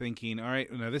Paris thinking, all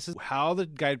right, now this is how the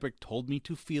guidebook told me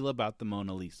to feel about the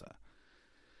Mona Lisa.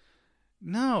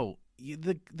 No,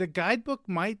 the guidebook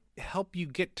might help you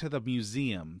get to the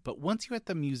museum, but once you're at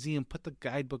the museum, put the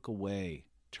guidebook away.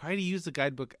 Try to use the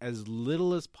guidebook as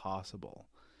little as possible.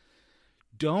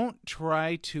 Don't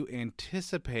try to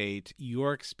anticipate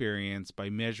your experience by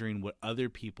measuring what other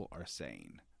people are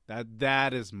saying.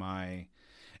 That is my...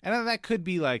 And that could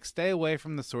be like stay away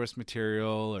from the source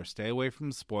material or stay away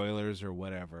from spoilers or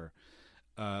whatever,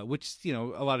 which, you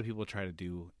know, a lot of people try to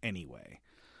do anyway.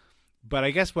 But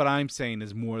I guess what I'm saying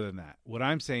is more than that. What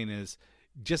I'm saying is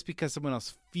just because someone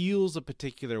else feels a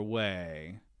particular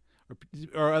way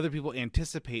or other people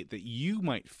anticipate that you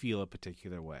might feel a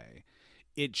particular way,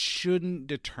 it shouldn't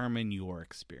determine your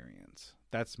experience.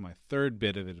 That's my third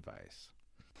bit of advice.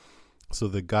 So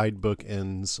the guidebook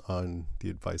ends on the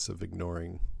advice of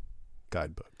ignoring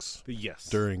guidebooks. Yes.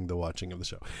 During the watching of the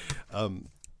show.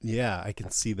 Yeah, I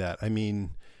can see that. I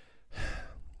mean,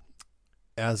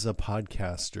 as a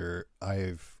podcaster,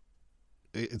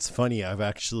 it's funny. I've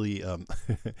actually,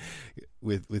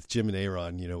 with Jim and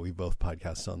Aaron, you know, we both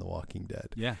podcast on The Walking Dead.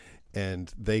 Yeah.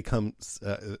 And they come,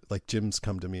 like Jim's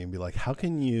come to me and be like, how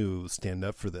can you stand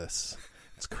up for this?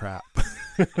 It's crap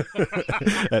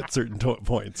at certain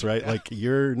I right? Like,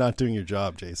 you're not doing your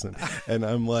job, Jason. And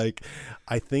I'm like,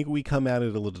 I think we come at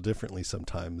it a little differently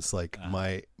sometimes. Like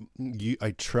what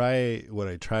I try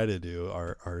to do,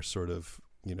 our sort of,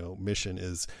 you know, mission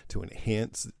is to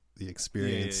enhance the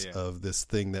experience of this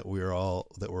thing that we're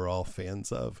all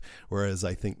fans of. Whereas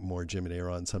I think more Jim and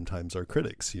Aaron sometimes are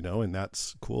critics, you know, and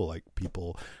that's cool. Like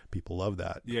people love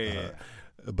that. Yeah.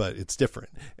 But it's different.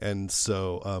 And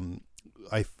so,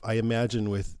 I imagine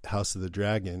with House of the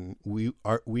Dragon, we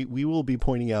will be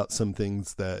pointing out some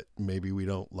things that maybe we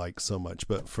don't like so much,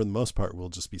 but for the most part, we'll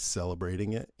just be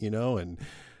celebrating it, and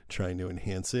trying to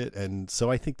enhance it. And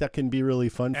so I think that can be really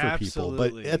fun for people,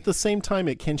 but at the same time,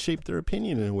 it can shape their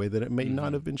opinion in a way that it may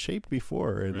not have been shaped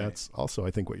before. And that's also,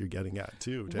 I think, what you're getting at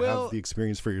too, to have the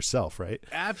experience for yourself, right?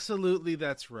 Absolutely.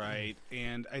 That's right.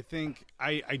 And I think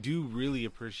I do really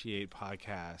appreciate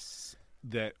podcasts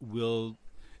that will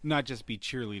not just be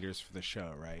cheerleaders for the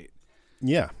show, right?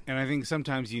 Yeah. And I think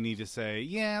sometimes you need to say,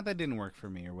 yeah, that didn't work for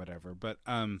me or whatever. But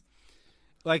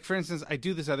like, for instance, I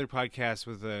do this other podcast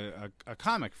with a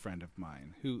comic friend of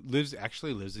mine who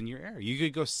actually lives in your area. You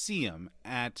could go see him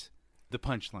at the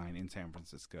Punchline in San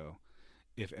Francisco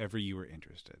if ever you were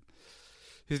interested.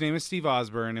 His name is Steve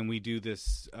Osborne, and we do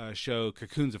this show,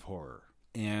 Cocoons of Horror.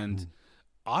 And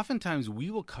oftentimes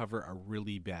we will cover a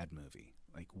really bad movie.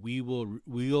 Like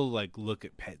we'll like look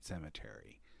at Pet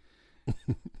Sematary.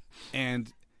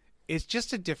 And it's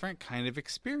just a different kind of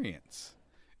experience.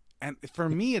 And for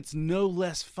me, it's no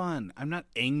less fun. I'm not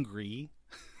angry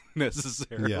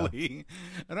necessarily.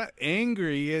 Yeah. I'm not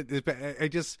angry.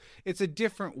 It's a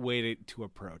different way to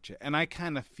approach it. And I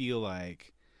kind of feel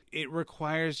like it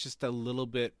requires just a little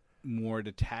bit more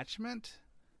detachment.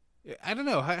 I don't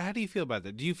know. How do you feel about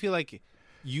that? Do you feel like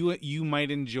you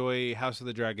might enjoy House of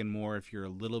the Dragon more if you're a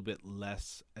little bit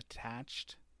less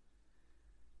attached?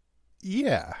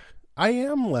 Yeah, I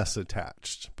am less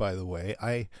attached, by the way.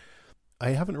 I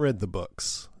haven't read the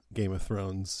books, Game of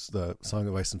Thrones, the Song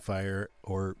of Ice and Fire,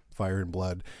 or Fire and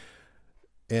Blood.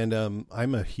 And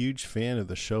I'm a huge fan of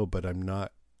the show, but I'm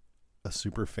not a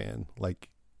super fan. Like,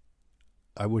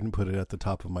 I wouldn't put it at the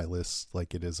top of my list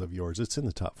like it is of yours. It's in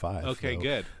the top 5. Okay, though.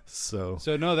 Good. So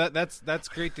no, that's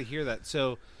great to hear that.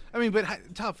 So, I mean, but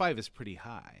top 5 is pretty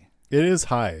high. It is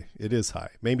high.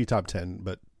 Maybe top 10,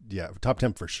 but yeah, top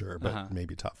 10 for sure, but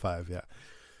maybe top 5, yeah.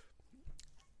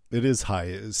 It is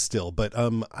high still, but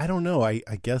I don't know. I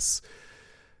guess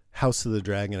House of the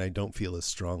Dragon I don't feel as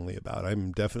strongly about.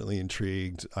 I'm definitely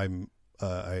intrigued. I'm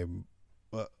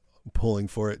pulling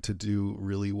for it to do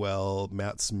really well.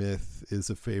 Matt Smith is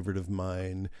a favorite of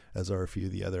mine, as are a few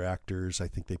of the other actors. I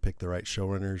think they picked the right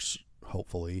showrunners,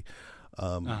 hopefully.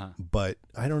 But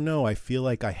I don't know. I feel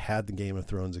like I had the Game of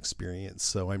Thrones experience,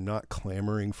 so I'm not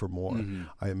clamoring for more.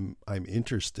 I'm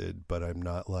interested, but I'm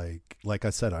not like I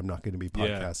said, I'm not going to be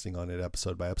podcasting on it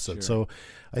episode by episode. Sure. So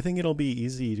I think it'll be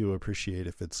easy to appreciate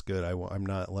if it's good. I'm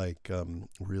not like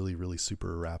really, really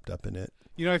super wrapped up in it.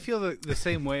 I feel the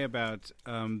same way about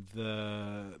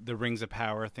the Rings of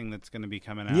Power thing that's going to be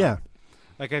coming out. Yeah.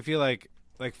 Like, I feel like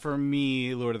for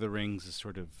me, Lord of the Rings is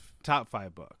sort of top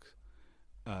 5 book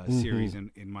series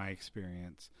in my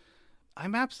experience.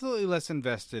 I'm absolutely less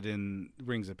invested in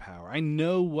Rings of Power. I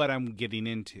know what I'm getting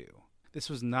into. This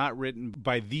was not written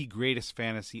by the greatest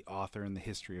fantasy author in the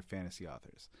history of fantasy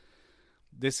authors.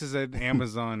 This is an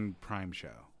Amazon Prime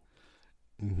show.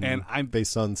 And I'm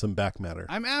based on some back matter.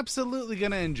 I'm absolutely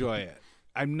going to enjoy it.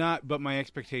 I'm not, but my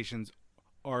expectations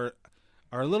are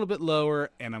a little bit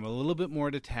lower, and I'm a little bit more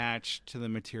detached to the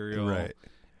material. Right.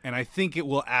 And I think it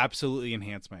will absolutely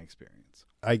enhance my experience.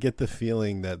 I get the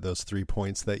feeling that those 3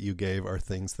 points that you gave are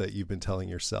things that you've been telling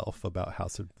yourself about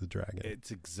House of the Dragon.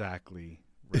 It's exactly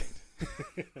right.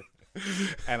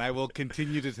 And I will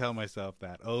continue to tell myself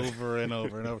that over and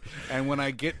over and over. And when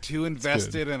I get too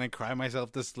invested and I cry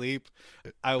myself to sleep,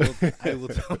 I will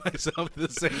tell myself the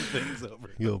same things over.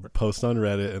 You'll post on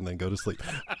Reddit and then go to sleep.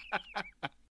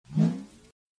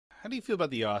 How do you feel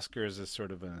about the Oscars as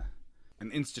sort of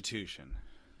an institution?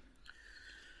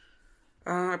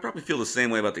 I probably feel the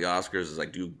same way about the Oscars as I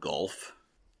do golf.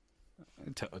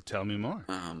 Tell me more.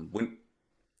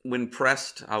 When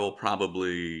pressed, I will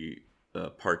probably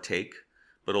partake,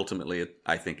 but ultimately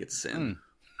I think it's sin.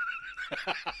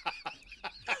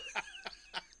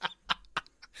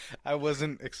 I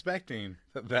wasn't expecting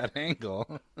that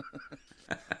angle.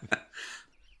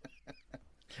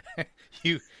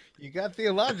 You got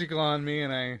theological on me,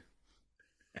 and I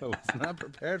was not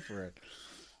prepared for it.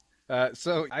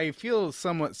 So I feel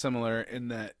somewhat similar in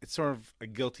that it's sort of a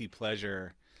guilty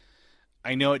pleasure.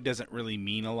 I know it doesn't really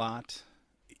mean a lot.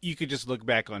 You could just look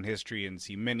back on history and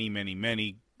see many, many,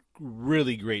 many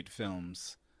really great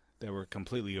films that were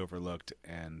completely overlooked.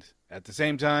 And at the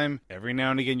same time, every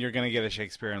now and again, you're going to get a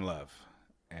Shakespeare in Love.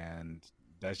 And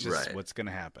that's just what's going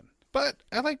to happen. But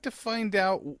I like to find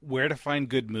out where to find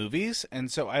good movies.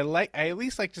 And so I at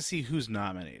least like to see who's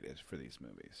nominated for these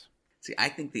movies. See, I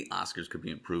think the Oscars could be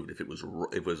improved if it was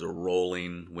a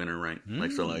rolling winner, right?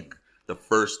 Like the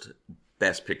first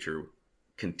Best Picture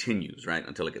continues, right,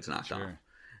 until it gets knocked off.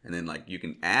 and then like you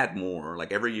can add more.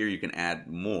 Like every year you can add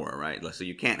more, right? So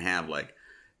you can't have like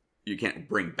you can't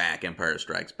bring back Empire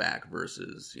Strikes Back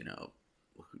versus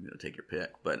take your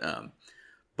pick,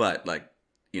 but like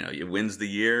it wins the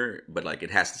year, but like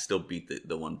it has to still beat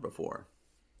the one before.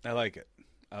 I like it.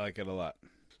 I like it a lot.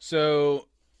 So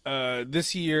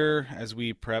this year, as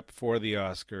we prep for the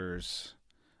Oscars,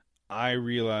 I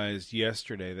realized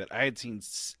yesterday that I had seen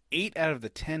 8 out of the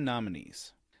 10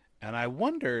 nominees. And I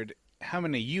wondered how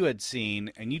many you had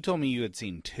seen, and you told me you had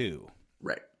seen 2.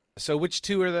 Right. So which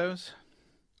 2 are those?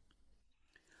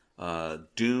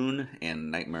 Dune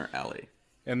and Nightmare Alley.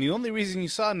 And the only reason you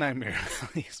saw Nightmare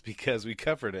Alley is because we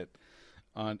covered it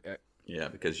on... yeah,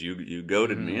 because you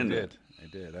goaded me into it. I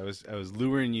did. I was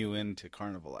luring you into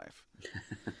Carnival Life.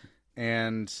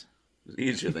 And... It was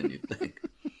easier than you'd think.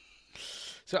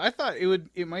 So I thought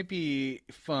it might be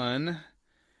fun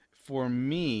for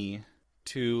me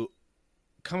to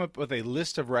come up with a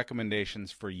list of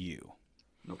recommendations for you.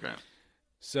 Okay.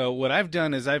 So what I've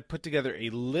done is I've put together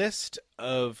a list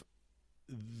of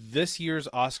this year's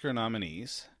Oscar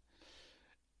nominees,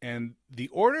 and the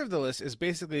order of the list is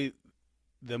basically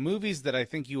the movies that I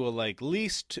think you will like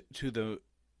least to the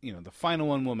the final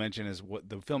one we'll mention is what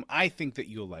the film I think that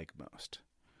you'll like most.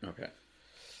 Okay.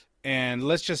 And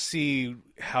let's just see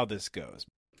how this goes.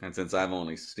 And since I've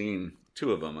only seen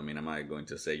 2 of them, I mean, am I going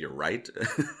to say you're right?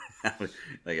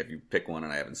 Like if you pick one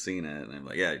and I haven't seen it, and I'm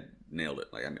like, yeah, I nailed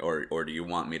it. Like, or do you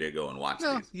want me to go and watch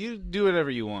No, these? you do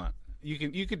whatever you want.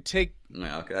 You could take.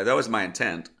 Yeah, okay. That was my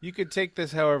intent. You could take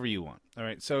this however you want. All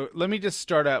right. So let me just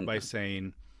start out by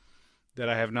saying that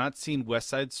I have not seen West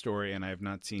Side Story and I have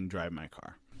not seen Drive My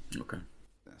Car. Okay.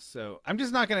 So I'm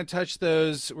just not going to touch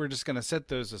those. We're just going to set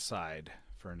those aside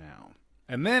for now.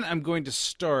 And then I'm going to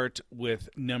start with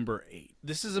number 8.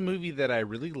 This is a movie that I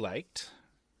really liked.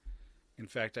 In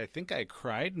fact, I think I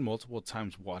cried multiple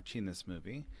times watching this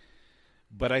movie.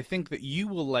 But I think that you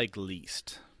will like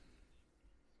least.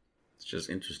 It's just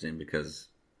interesting because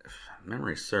if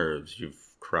memory serves, you've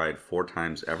cried 4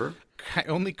 times ever? I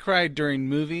only cried during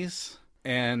movies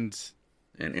and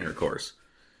intercourse.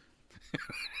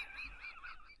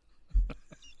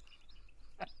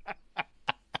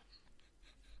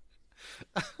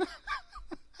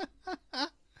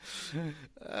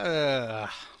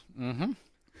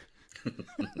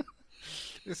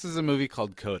 This is a movie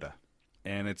called Coda,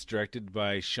 and it's directed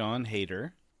by Sean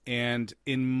Hayter. And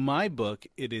in my book,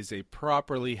 it is a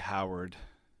properly Howard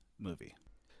movie.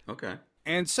 Okay.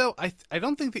 And so I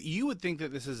don't think that you would think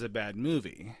that this is a bad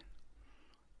movie.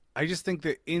 I just think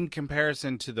that in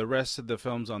comparison to the rest of the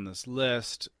films on this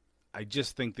list, I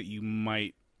just think that you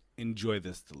might enjoy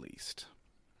this the least.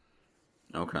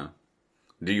 Okay.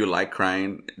 Do you like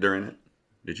crying during it?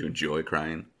 Did you enjoy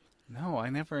crying? No, I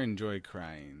never enjoy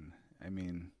crying. I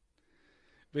mean,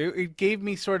 it gave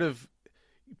me sort of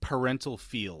parental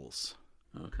feels.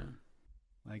 Okay.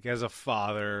 Like as a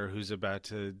father who's about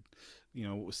to,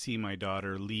 see my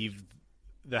daughter leave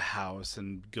the house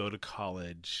and go to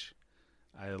college,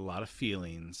 I had a lot of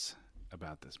feelings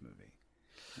about this movie.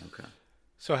 Okay.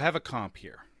 So I have a comp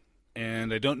here.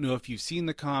 And I don't know if you've seen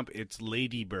the comp. It's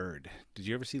Lady Bird. Did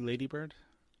you ever see Lady Bird?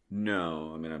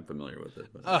 No, I mean I'm familiar with it,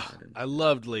 but I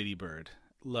loved Lady Bird.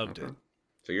 Loved it.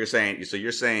 So you're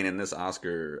saying in this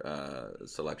Oscar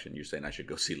selection, you're saying I should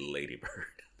go see Lady Bird?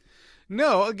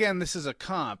 No, again, this is a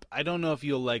comp. I don't know if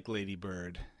you'll like Lady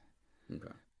Bird.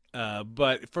 Okay.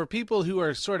 But for people who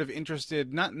are sort of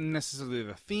interested, not necessarily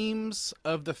the themes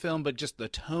of the film, but just the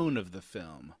tone of the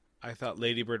film, I thought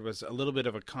Lady Bird was a little bit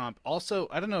of a comp. Also,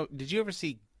 I don't know, did you ever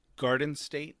see Garden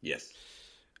State? Yes.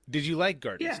 Did you like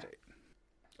Garden State?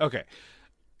 Okay.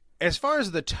 As far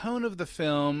as the tone of the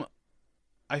film,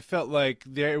 I felt like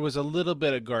there was a little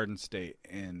bit of Garden State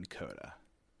in Coda.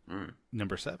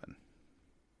 Number 7.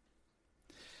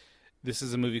 This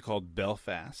is a movie called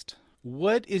Belfast.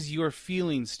 What is your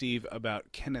feeling, Steve,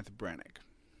 about Kenneth Branagh?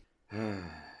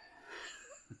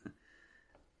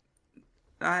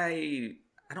 I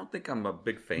don't think I'm a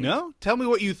big fan. No? Tell me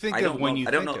what you think of when you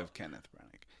think of Kenneth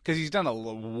Branagh. Because he's done a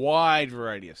wide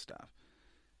variety of stuff.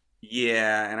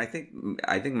 Yeah, and I think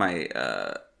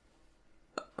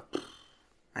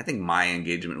my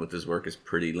engagement with his work is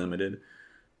pretty limited.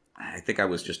 I think I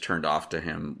was just turned off to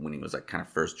him when he was like kind of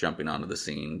first jumping onto the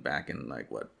scene back in like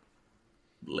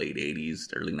late 80s,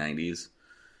 early 90s.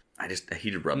 He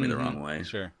just rubbed me the wrong way.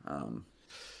 Sure.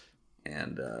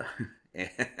 And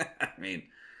I mean,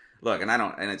 look,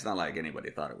 and it's not like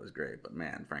anybody thought it was great, but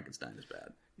man, Frankenstein is bad.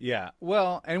 Yeah.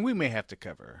 Well, and we may have to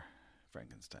cover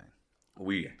Frankenstein.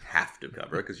 We have to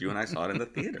cover it because you and I saw it in the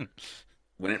theater.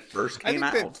 when it first I came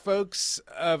think out. that folks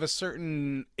of a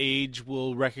certain age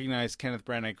will recognize Kenneth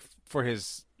Branagh for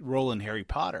his role in Harry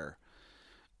Potter.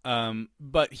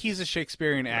 But he's a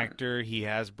Shakespearean actor. He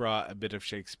has brought a bit of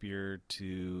Shakespeare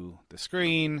to the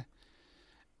screen.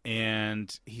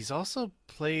 And he's also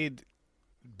played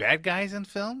bad guys in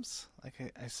films.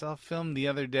 Like I saw a film the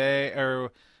other day, or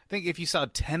I think if you saw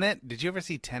Tenet, did you ever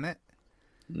see Tenet?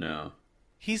 No.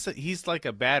 He's like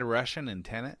a bad Russian in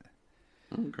Tenet.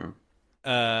 Okay.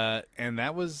 And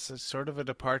that was sort of a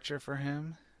departure for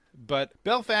him. But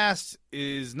Belfast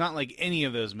is not like any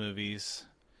of those movies.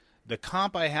 The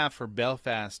comp I have for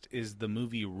Belfast is the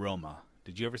movie Roma.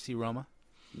 Did you ever see Roma?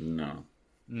 No.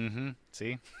 Mm-hmm.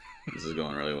 See? This is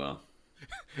going really well.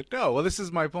 No, well, this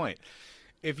is my point.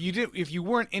 If you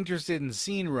weren't interested in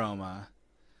seeing Roma,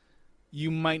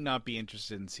 you might not be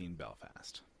interested in seeing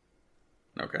Belfast.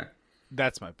 Okay.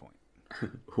 That's my point.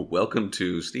 Welcome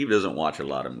to Steve doesn't watch a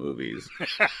lot of movies.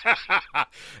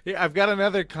 Yeah, I've got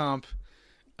another comp.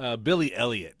 Billy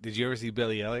Elliot. Did you ever see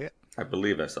Billy Elliot? I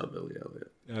believe I saw Billy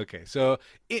Elliot. Okay, so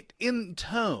it in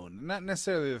tone, not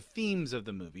necessarily the themes of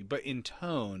the movie, but in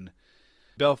tone,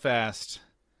 Belfast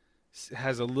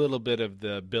has a little bit of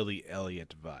the Billy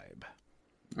Elliot vibe.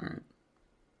 All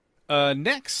right.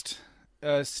 Next,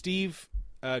 Steve,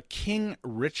 King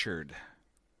Richard.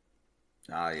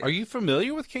 Yeah. Are you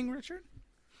familiar with King Richard?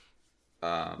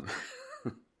 For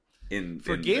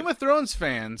Game of Thrones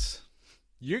fans,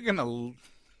 you're gonna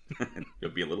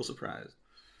you'll be a little surprised.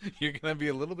 You're gonna be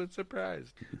a little bit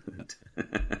surprised.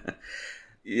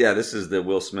 Yeah, this is the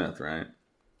Will Smith, right?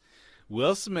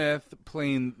 Will Smith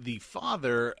playing the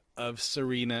father of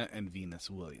Serena and Venus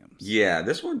Williams. Yeah,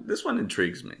 this one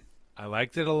intrigues me. I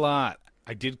liked it a lot.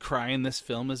 I did cry in this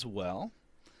film as well,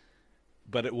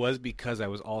 but it was because I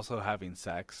was also having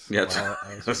sex. Yeah, while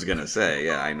I was gonna say.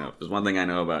 Yeah, I know. If there's one thing I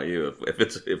know about you,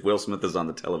 if Will Smith is on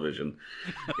the television,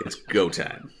 it's go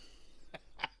time.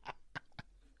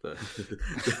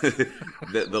 The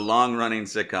long-running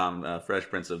sitcom Fresh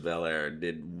Prince of Bel-Air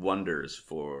did wonders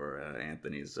for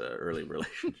Anthony's early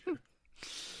relationship.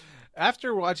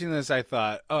 After watching this, I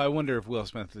thought, "Oh, I wonder if Will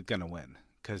Smith is gonna win,"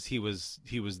 because he was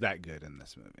that good in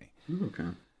this movie. Okay.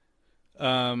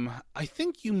 I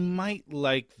think you might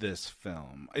like this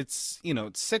film. It's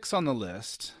 6 on the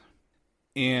list,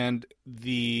 and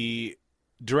the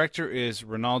director is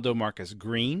Ronaldo Marcus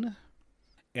Green.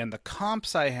 And the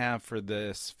comps I have for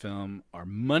this film are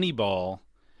Moneyball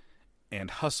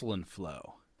and Hustle and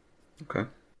Flow. Okay.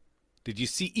 Did you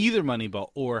see either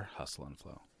Moneyball or Hustle and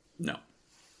Flow? No.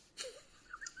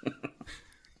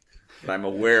 But I'm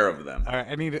aware of them. All right,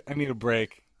 I need a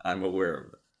break. I'm aware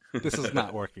of it. This is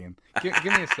not working. Give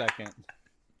me a second.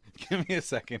 Give me a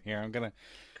second here. I'm gonna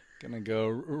go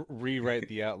rewrite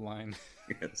the outline.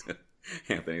 Yes.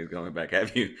 Anthony's going back.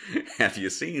 Have you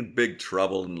seen Big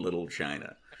Trouble in Little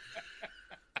China?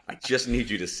 I just need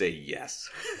you to say yes.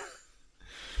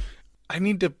 I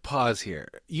need to pause here.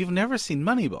 You've never seen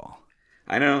Moneyball.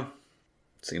 I know.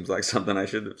 Seems like something I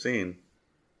should have seen.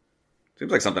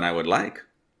 Seems like something I would like.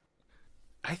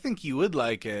 I think you would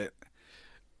like it.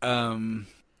 And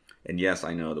yes,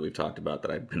 I know that we've talked about that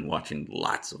I've been watching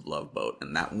lots of Love Boat,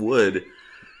 and that would...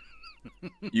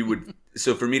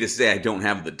 So for me to say I don't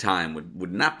have the time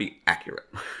would not be accurate.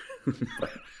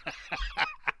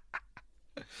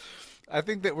 I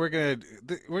think that we're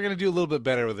gonna do a little bit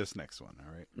better with this next one.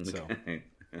 All right. So Okay.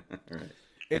 All right.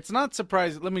 it's not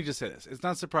surprising. Let me just say this: it's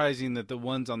not surprising that the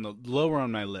ones on the lower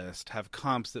on my list have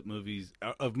comps of movies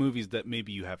that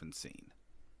maybe you haven't seen.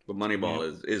 But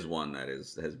Moneyball is one that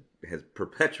has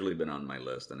perpetually been on my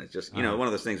list, and it's just one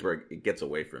of those things where it gets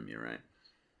away from you, right?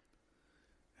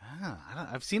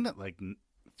 I've seen it like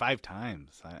 5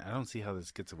 times. I don't see how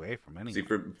this gets away from anyone. See,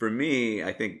 for me,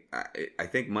 I think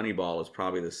Moneyball is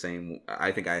probably the same.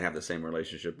 I think I have the same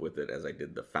relationship with it as I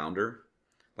did The Founder.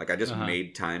 Like I just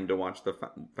made time to watch The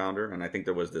Founder, and I think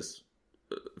there was this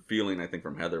feeling I think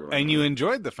from Heather. And you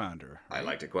enjoyed The Founder. Right? I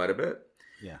liked it quite a bit.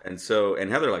 Yeah. And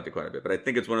Heather liked it quite a bit, but I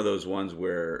think it's one of those ones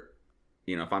where,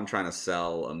 if I'm trying to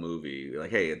sell a movie,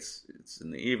 like, hey, it's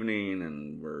in the evening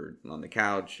and we're on the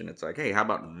couch, and it's like, hey, how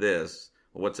about this?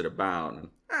 Well, what's it about? And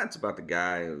it's about the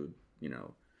guy who,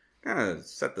 kind of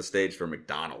set the stage for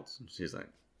McDonald's. And she's like,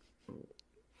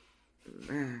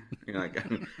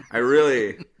 I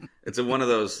really, it's one of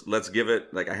those, let's give it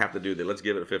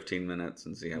 15 minutes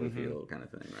and see how we feel kind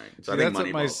of thing, right? So See, that's what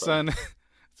my son...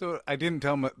 So I didn't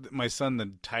tell my son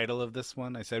the title of this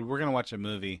one. I said, we're going to watch a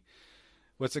movie.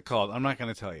 What's it called? I'm not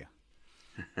going to tell you.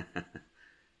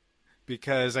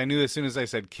 Because I knew as soon as I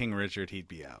said King Richard, he'd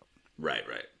be out. Right.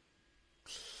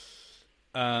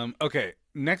 Okay,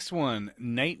 next one,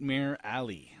 Nightmare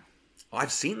Alley. Oh,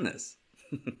 I've seen this.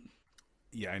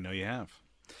 Yeah, I know you have.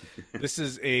 This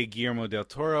is a Guillermo del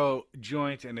Toro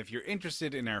joint, and if you're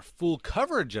interested in our full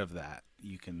coverage of that,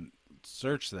 you can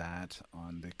search that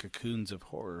on the Cocoons of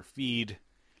Horror feed.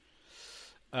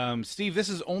 Steve, this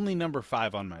is only number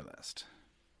 5 on my list.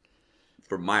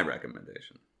 For my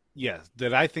recommendation. Yes,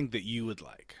 that I think that you would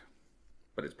like.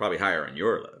 But it's probably higher on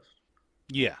your list.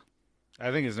 Yeah,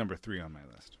 I think it's number 3 on my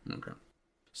list. Okay.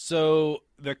 So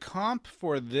the comp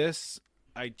for this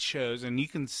I chose, and you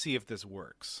can see if this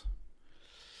works,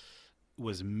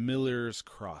 was Miller's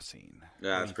Crossing.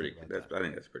 Yeah, that's pretty good. I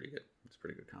think that's pretty good. It's a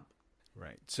pretty good comp.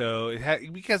 Right. So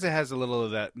because it has a little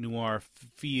of that noir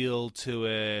feel to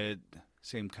it,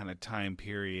 same kind of time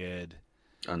period.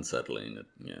 Unsettling.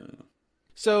 Yeah.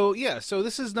 So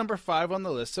this is number 5 on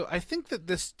the list. So I think that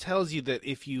this tells you that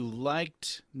if you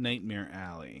liked Nightmare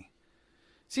Alley,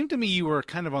 it seemed to me you were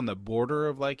kind of on the border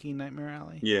of liking Nightmare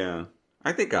Alley. Yeah.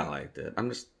 I think I liked it.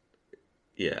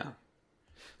 Yeah.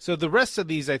 So the rest of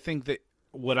these, I think that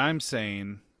what I'm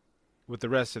saying with the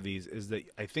rest of these is that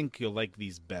I think you'll like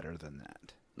these better than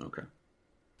that. Okay.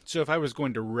 So if I was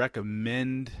going to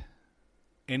recommend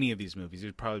any of these movies, it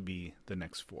would probably be the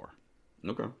next 4.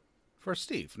 Okay. For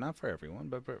Steve, not for everyone,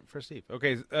 but for Steve.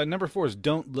 Okay, number 4 is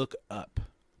Don't Look Up.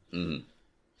 Mm-hmm.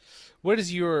 What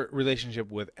is your relationship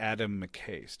with Adam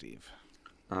McKay, Steve?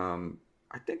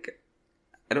 I think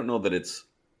I don't know that it's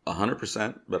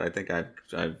 100%, but I think I've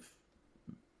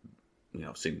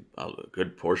seen a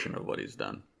good portion of what he's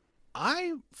done.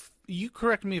 You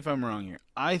correct me if I'm wrong here.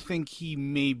 I think he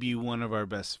may be one of our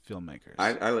best filmmakers.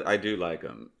 I do like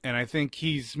him. And I think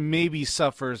he's maybe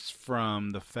suffers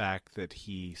from the fact that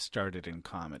he started in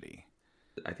comedy.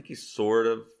 I think he's sort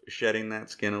of shedding that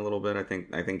skin a little bit. I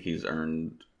think he's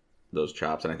earned those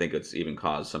chops, and I think it's even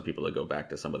caused some people to go back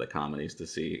to some of the comedies to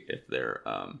see if they're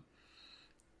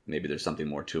maybe there's something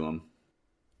more to them.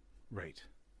 Right.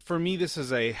 For me, this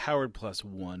is a Howard plus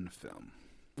 1 film.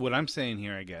 What I'm saying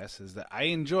here, I guess, is that I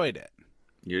enjoyed it.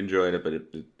 You enjoyed it, but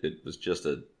it was just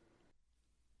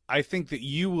I think that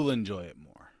you will enjoy it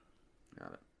more.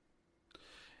 Got it.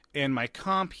 And my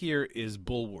comp here is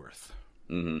Bulworth.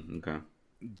 Mm-hmm. Okay.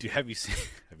 Have you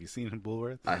seen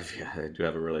Bulworth? I do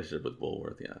have a relationship with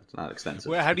Bulworth. Yeah, it's not extensive.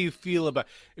 Well, how do you feel about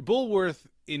Bulworth?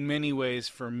 In many ways,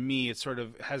 for me, it sort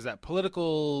of has that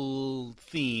political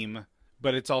theme,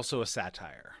 but it's also a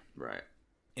satire. Right.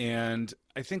 And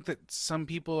I think that some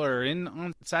people are in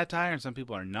on satire and some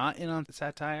people are not in on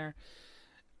satire.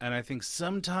 And I think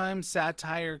sometimes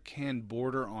satire can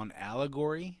border on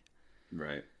allegory.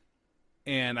 Right.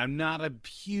 And I'm not a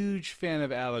huge fan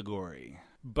of allegory,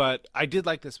 but I did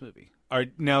like this movie.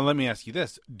 Now, let me ask you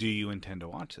this. Do you intend to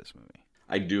watch this movie?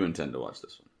 I do intend to watch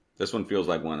this one. This one feels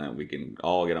like one that we can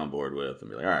all get on board with and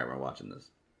be like, all right, we're watching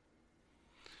this.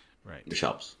 Right. Which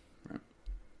helps. Right.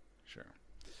 Sure.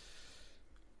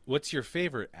 What's your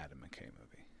favorite Adam McKay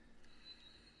movie?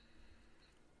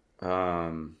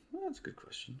 Well, that's a good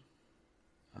question.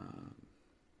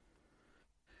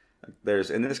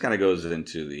 And this kind of goes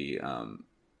into the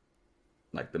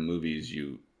like the movies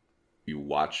you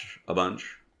watch a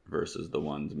bunch versus the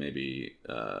ones maybe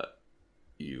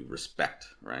you respect,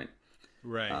 right?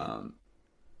 Right.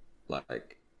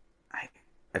 Like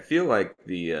I feel like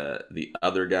the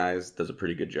Other Guys does a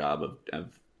pretty good job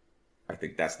of I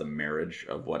think that's the marriage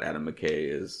of what Adam McKay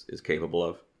is capable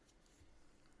of.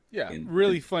 Yeah,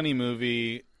 really funny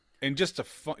movie, and just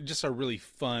a really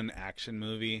fun action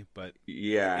movie. But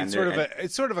yeah, it's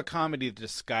sort of a comedy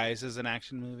disguised as an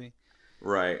action movie.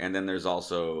 Right, and then there's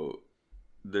also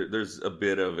there's a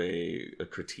bit of a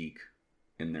critique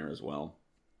in there as well.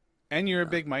 And you're a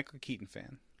big Michael Keaton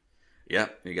fan. Yeah,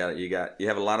 you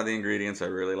have a lot of the ingredients I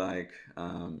really like.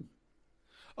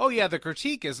 Oh yeah, the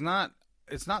critique is not.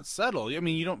 It's not subtle. I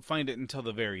mean, you don't find it until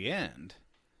the very end.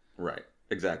 Right.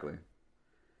 Exactly.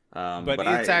 But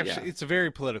it's actually it's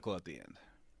very political at the end.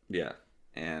 Yeah,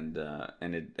 and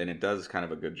it does kind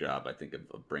of a good job, I think,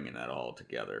 of bringing that all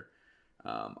together.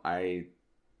 I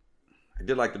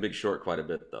did like The Big Short quite a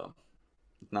bit, though.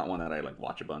 It's not one that I like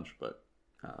watch a bunch, but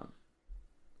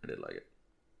I did like it.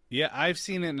 Yeah, I've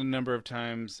seen it a number of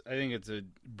times. I think it's a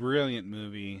brilliant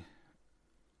movie.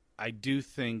 I do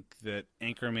think that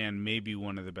Anchorman may be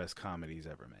one of the best comedies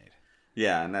ever made.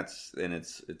 Yeah,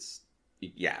 it's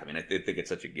yeah. I mean, I think it's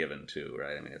such a given too,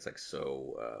 right? I mean, it's like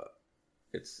so.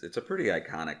 It's a pretty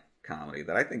iconic comedy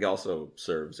that I think also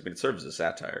serves. I mean, it serves as a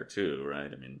satire too,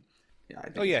 right? I mean, yeah. I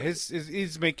think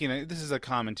he's making this is a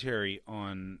commentary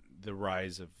on the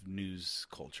rise of news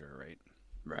culture, right?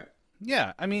 Right.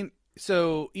 Yeah, I mean,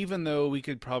 so even though we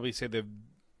could probably say The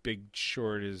Big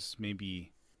Short is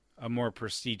maybe a more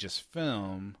prestigious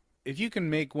film, if you can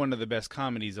make one of the best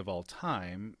comedies of all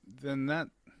time, then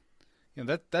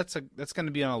that's going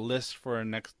to be on a list for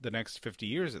the next 50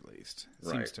 years at least. It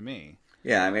seems to me.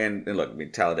 Yeah, I mean, and look,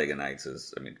 Talladega Nights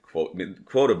is,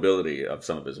 quotability of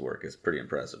some of his work is pretty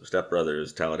impressive. Step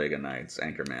Brothers, Talladega Nights,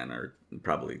 Anchorman are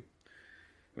probably,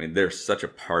 they're such a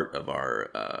part of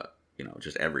our,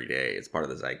 just every day. It's part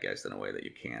of the zeitgeist in a way that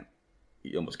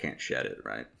you almost can't shed it,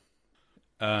 right?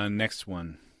 Next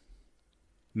one.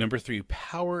 Number 3,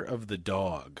 Power of the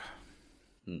Dog.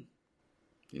 I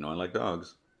like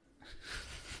dogs.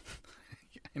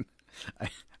 I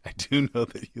do know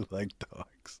that you like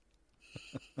dogs.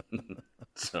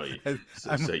 So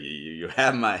you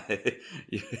have my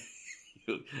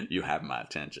you have my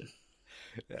attention.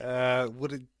 All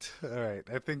right.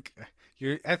 I think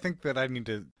that I need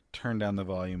to turn down the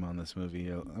volume on this movie.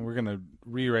 We're gonna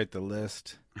rewrite the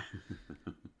list.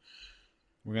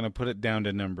 We're gonna put it down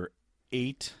to number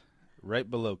 8, right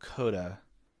below Coda,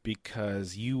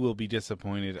 because you will be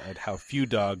disappointed at how few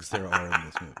dogs there are in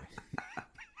this movie.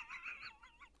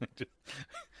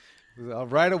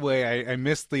 Right away, I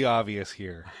missed the obvious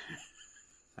here.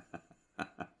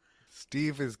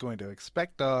 Steve is going to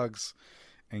expect dogs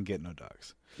and get no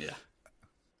dogs. Yeah.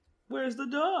 Where's the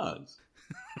dogs?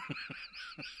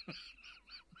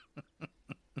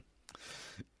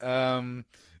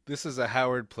 This is a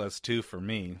Howard +2 for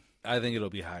me. I think it'll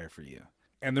be higher for you.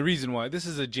 And the reason why, this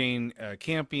is a Jane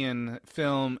Campion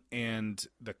film, and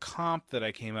the comp that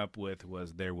I came up with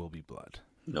was There Will Be Blood.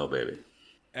 No, baby.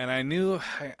 And I knew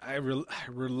I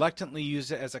reluctantly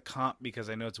used it as a comp because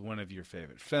I know it's one of your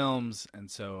favorite films, and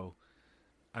so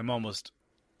I'm almost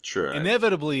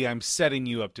inevitably I'm setting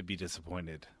you up to be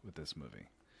disappointed with this movie.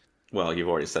 Well, you've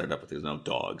already set it up with there's no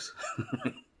dogs,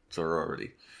 so we're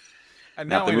already. And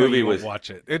now the movie won't watch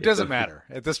it. It doesn't matter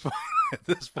at this point. At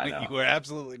this point, you are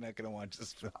absolutely not going to watch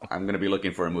this film. I'm going to be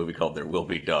looking for a movie called There Will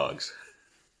Be Dogs.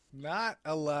 Not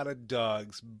a lot of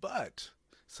dogs, but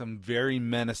some very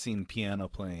menacing piano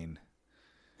playing.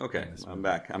 Okay, I'm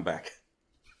back.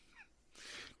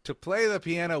 To play the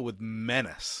piano with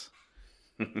menace,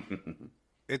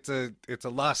 it's a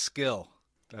lost skill.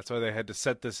 That's why they had to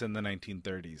set this in the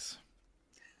 1930s.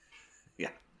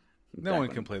 Yeah. No one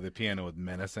can play the piano with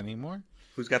menace anymore.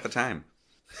 Who's got the time?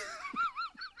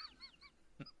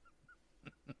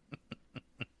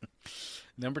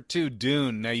 Number 2,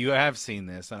 Dune. Now, you have seen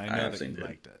this, and I know that you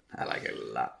liked it. I like it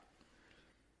a lot.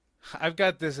 I've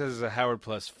got this as a Howard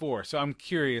 +4, so I'm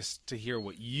curious to hear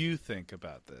what you think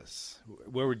about this.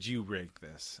 Where would you rank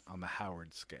this on the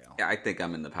Howard scale? Yeah, I think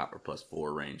I'm in the Howard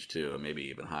 +4 range, too, maybe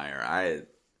even higher. I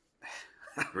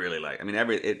really like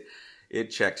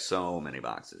it checks so many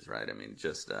boxes, right? I mean,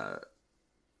 just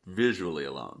visually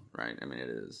alone, right? I mean,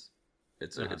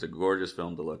 it's a gorgeous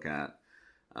film to look at.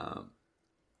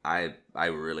 I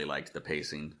really liked the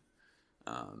pacing,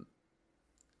 and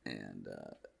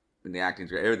the acting's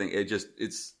great. Everything.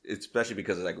 It's especially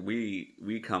because like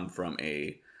we come from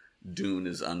a Dune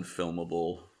is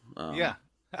unfilmable.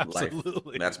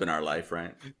 Absolutely. Life. That's been our life,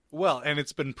 right? Well, and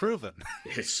it's been proven.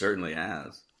 It certainly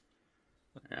has.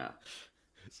 Yeah.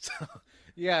 So,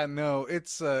 yeah, no,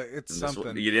 it's something.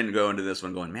 One, you didn't go into this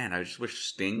one going, man, I just wish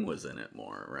Sting was in it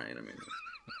more, right? I mean.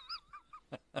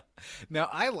 Now,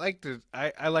 I liked it.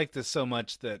 I liked this so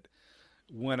much that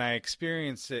when I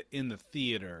experienced it in the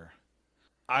theater,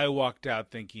 I walked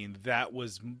out thinking that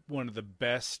was one of the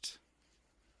best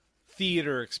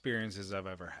theater experiences I've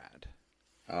ever had.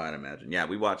 Oh, I'd imagine. Yeah,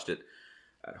 we watched it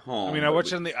at home. I mean, I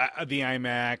watched it on the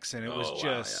IMAX, and it was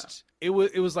just it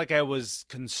was like I was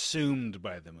consumed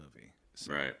by the movie.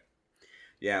 So. Right.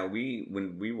 Yeah,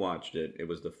 when we watched it, it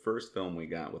was the first film we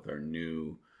got with our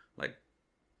new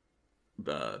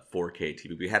 4K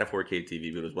TV. We had a 4K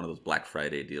TV, but it was one of those Black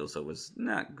Friday deals, so it was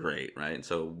not great, right? And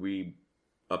so we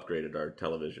upgraded our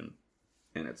television,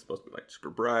 and it's supposed to be super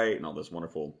bright and all this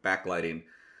wonderful backlighting.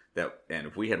 And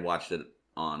if we had watched it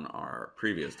on our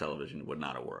previous television, it would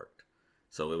not have worked.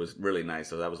 So it was really nice.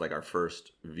 So that was our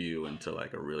first view into a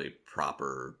really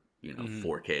proper,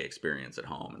 4K experience at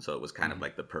home. And so it was kind of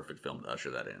the perfect film to usher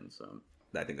that in. So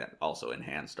I think that also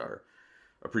enhanced our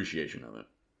appreciation of it.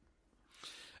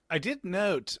 I did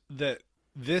note that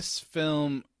this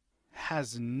film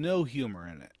has no humor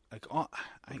in it.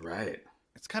 Right.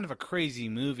 It's kind of a crazy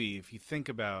movie if you think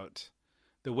about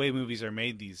the way movies are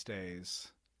made these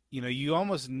days. You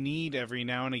almost need every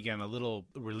now and again a little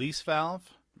release valve.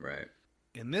 Right.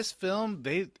 In this film,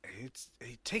 it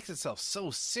takes itself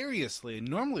so seriously. And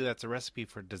normally that's a recipe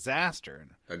for disaster.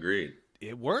 Agreed.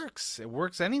 It works. It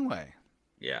works anyway.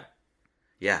 Yeah.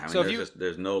 Yeah. I mean,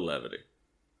 there's no levity.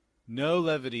 No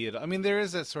levity at all. I mean, there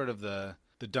is a sort of the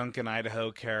Duncan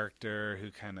Idaho character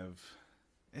who kind of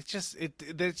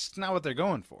it's not what they're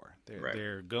going for.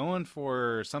 They're going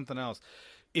for something else.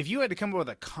 If you had to come up with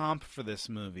a comp for this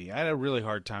movie, I had a really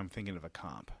hard time thinking of a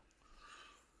comp.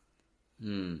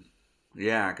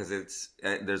 Yeah, because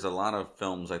there's a lot of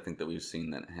films I think that we've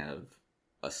seen that have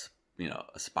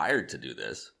aspired to do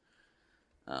this,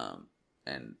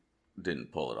 and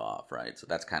didn't pull it off, right? So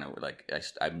that's kind of like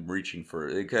I'm reaching for.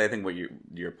 I think what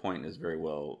your point is very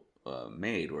well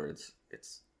made, where it's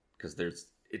because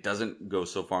it doesn't go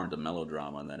so far into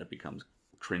melodrama and then it becomes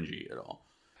cringy at all.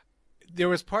 There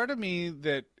was part of me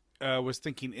that was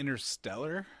thinking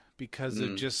Interstellar because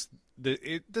of just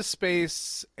the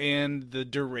space and the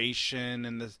duration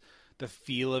and the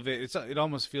feel of it. It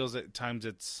almost feels at times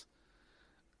it's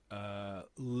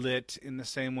lit in the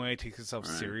same way, takes itself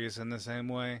serious in the same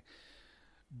way.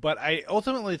 But I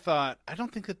ultimately thought, I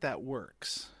don't think that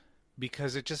works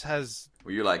because it just has...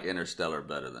 Well, you like Interstellar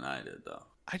better than I did, though.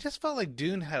 I just felt like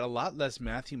Dune had a lot less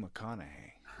Matthew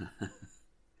McConaughey.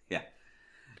 Yeah.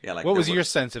 Yeah, like what was your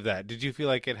sense of that? Did you feel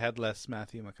like it had less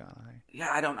Matthew McConaughey? Yeah,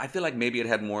 I feel like maybe it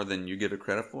had more than you give it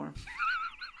credit for.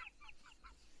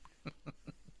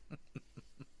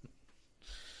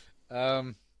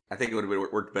 I think it would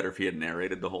have worked better if he had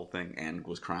narrated the whole thing and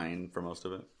was crying for most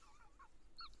of it.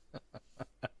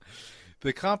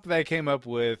 The comp that I came up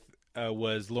with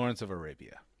was Lawrence of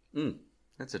Arabia.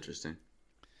 That's interesting.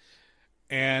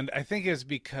 And I think it's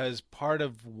because part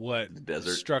of what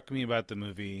struck me about the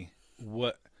movie,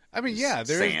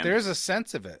 there's a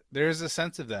sense of it. There's a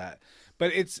sense of that.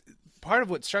 But it's part of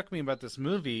what struck me about this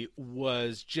movie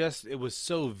was just it was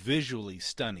so visually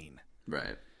stunning.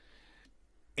 Right.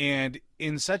 And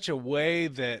in such a way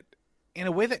that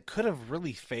could have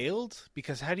really failed,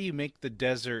 because how do you make the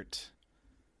desert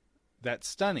that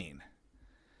stunning?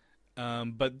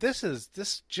 But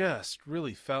this just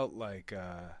really felt like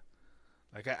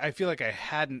I feel like I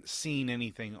hadn't seen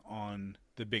anything on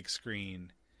the big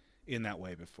screen in that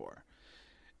way before.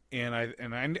 And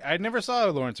I never saw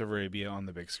Lawrence of Arabia on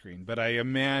the big screen, but I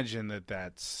imagine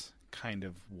that's kind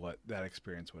of what that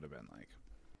experience would have been like.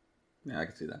 Yeah, I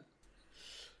can see that.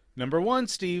 Number 1,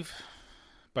 Steve,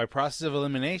 by process of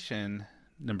elimination,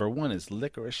 number 1 is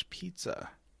Licorice Pizza.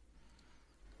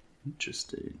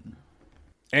 Interesting.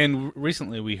 And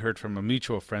recently we heard from a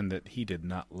mutual friend that he did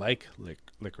not like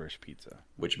Licorice Pizza.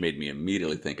 Which made me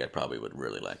immediately think I probably would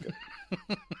really like it.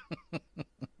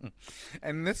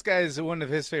 And this guy's one of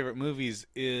his favorite movies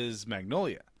is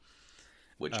Magnolia.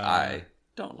 Which I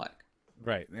don't like.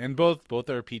 Right. And both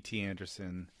are P.T.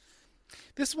 Anderson.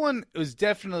 This one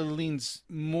definitely leans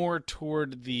more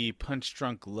toward the Punch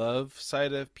Drunk Love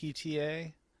side of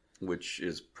PTA. Which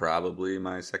is probably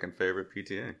my second favorite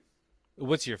PTA.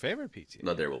 What's your favorite PTA?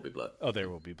 No, There Will Be Blood. Oh, There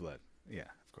Will Be Blood. Yeah,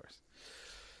 of course.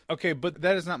 Okay, but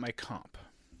that is not my comp.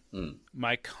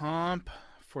 My comp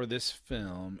for this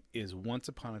film is Once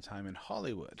Upon a Time in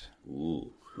Hollywood.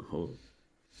 Ooh.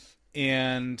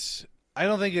 And I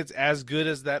don't think it's as good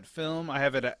as that film. I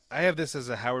have this as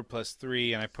a Howard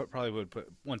 +3, and I probably would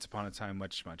put Once Upon a Time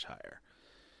much, much higher.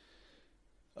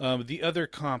 The other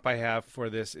comp I have for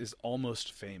this is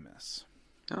Almost Famous.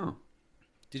 Oh.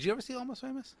 Did you ever see Almost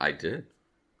Famous? I did.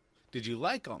 Did you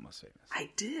like Almost Famous? I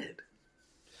did.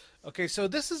 Okay, so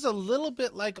this is a little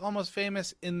bit like Almost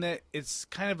Famous in that it's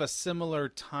kind of a similar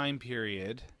time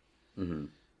period. Mm-hmm.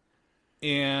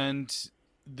 And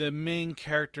the main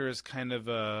character is kind of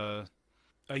a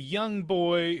young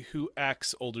boy who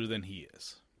acts older than he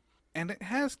is. And it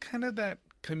has kind of that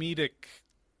comedic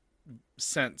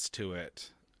sense to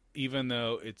it, even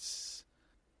though it's...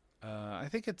 I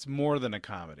think it's more than a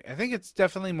comedy. I think it's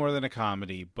definitely more than a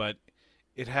comedy, but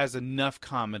it has enough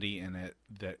comedy in it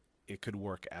that it could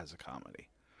work as a comedy.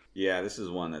 Yeah, this is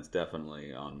one that's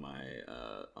definitely on my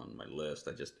list.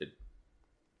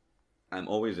 I'm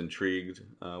always intrigued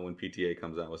when PTA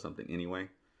comes out with something anyway.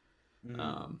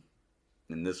 Mm-hmm.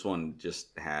 And this one just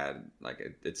had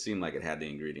it seemed like it had the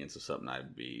ingredients of something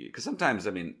I'd be, because sometimes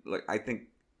I think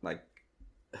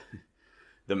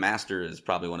The Master is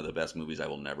probably one of the best movies I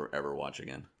will never ever watch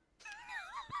again.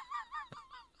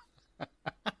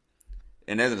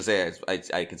 And as I say,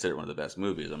 I consider it one of the best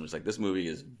movies. I'm just like, this movie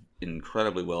is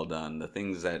incredibly well done. The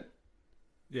things that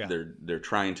they're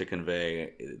trying to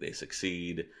convey, they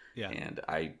succeed. Yeah. And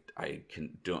I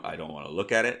don't want to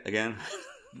look at it again.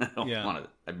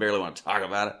 I barely want to talk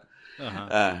about it.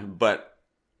 Uh-huh. But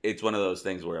it's one of those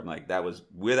things where I'm like, that was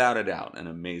without a doubt an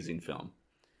amazing film,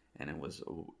 and it was,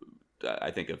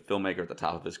 I think, a filmmaker at the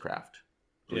top of his craft.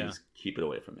 Please keep it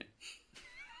away from me.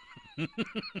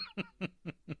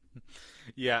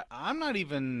 Yeah, I'm not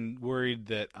even worried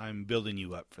that I'm building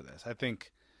you up for this. I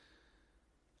think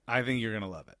I think you're gonna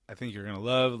love it. I think you're gonna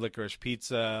love Licorice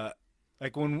Pizza.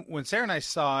 Like when Sarah and I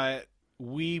saw it,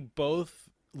 we both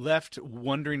left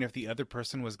wondering if the other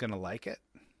person was gonna like it.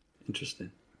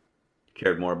 Interesting.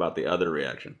 Cared more about the other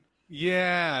reaction.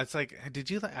 Yeah, it's like, did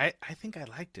you like? I think I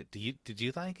liked it. Did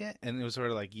you like it? And it was sort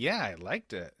of like, yeah, I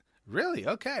liked it. Really?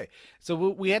 Okay. So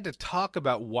we had to talk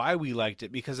about why we liked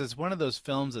it, because it's one of those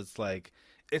films that's like,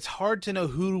 it's hard to know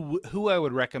who I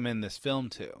would recommend this film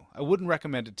to. I wouldn't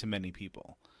recommend it to many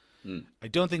people. I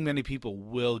don't think many people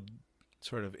will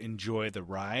sort of enjoy the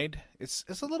ride. It's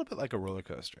a little bit like a roller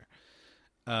coaster.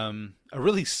 A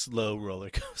really slow roller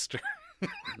coaster.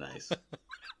 Nice.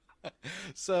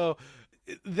 So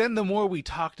then the more we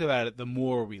talked about it, the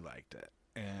more we liked it.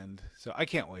 And so I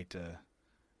can't wait to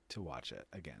watch it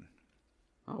again.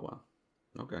 Oh, wow.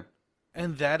 Okay.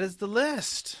 And that is the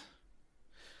list.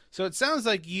 So it sounds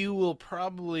like you will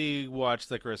probably watch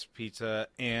Licorice Pizza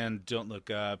and Don't Look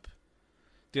Up.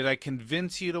 Did I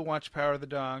convince you to watch Power of the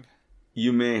Dog?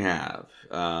 You may have.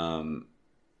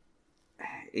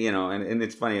 You know, and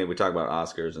it's funny, we talk about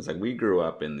Oscars. It's like we grew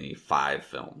up in the 5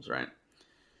 films, right?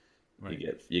 Right.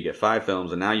 You get 5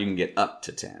 films, and now you can get up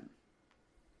to 10.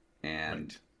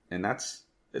 Right. And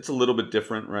it's a little bit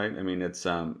different, right? I mean, it's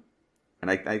and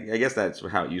I guess that's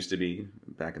how it used to be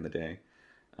back in the day.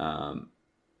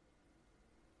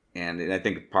 And I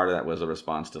think part of that was a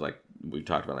response to, like we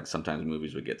talked about, like sometimes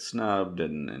movies would get snubbed,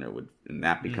 and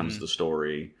that becomes the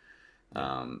story.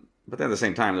 But then at the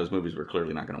same time, those movies were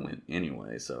clearly not going to win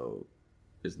anyway. So,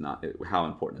 how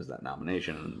important is that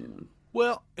nomination? You know?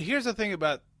 Well, here's the thing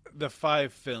about the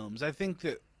 5 films. I think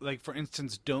that, like, for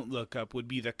instance, Don't Look Up would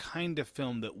be the kind of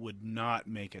film that would not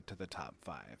make it to the top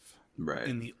 5. Right.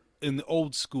 In the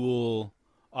old school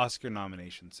Oscar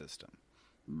nomination system.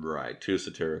 Right. Too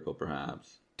satirical,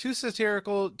 perhaps. Too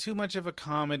satirical, too much of a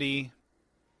comedy.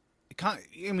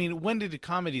 I mean, when did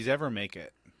comedies ever make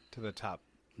it to the top?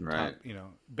 Right.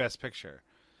 Best Picture.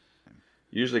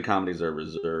 Usually comedies are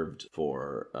reserved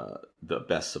for the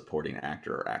Best Supporting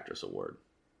Actor or Actress award.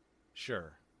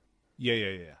 Sure. Yeah.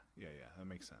 That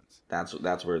makes sense.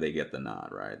 That's where they get the nod,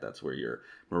 right? That's where your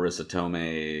Marissa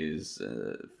Tomei's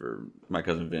for My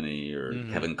Cousin Vinny, or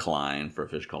Kevin Kline for A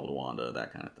Fish Called Wanda,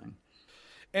 that kind of thing.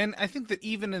 And I think that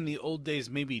even in the old days,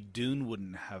 maybe Dune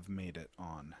wouldn't have made it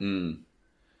on.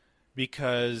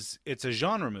 Because it's a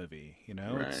genre movie, you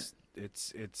know? Right.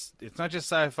 It's not just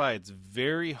sci-fi, it's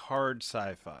very hard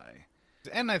sci-fi.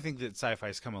 And I think that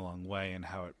sci-fi's come a long way in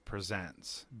how it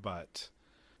presents, but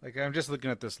like, I'm just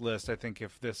looking at this list. I think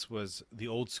if this was the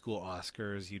old school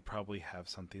Oscars, you'd probably have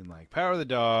something like Power of the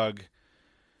Dog,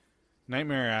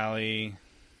 Nightmare Alley,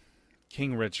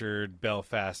 King Richard,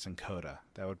 Belfast, and Coda.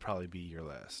 That would probably be your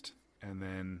list. And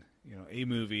then, a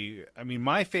movie. I mean,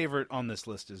 my favorite on this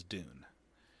list is Dune.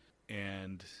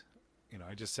 And,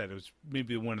 I just said it was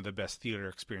maybe one of the best theater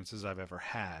experiences I've ever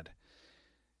had.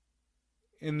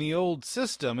 In the old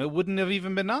system, it wouldn't have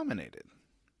even been nominated.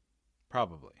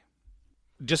 Probably.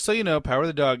 Just so you know, Power of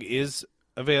the Dog is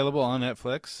available on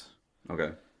Netflix.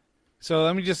 Okay. So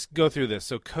let me just go through this.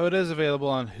 So Coda is available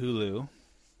on Hulu.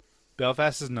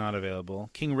 Belfast is not available.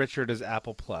 King Richard is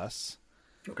Apple Plus.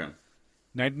 Okay.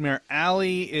 Nightmare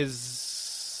Alley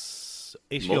is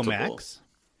HBO Max.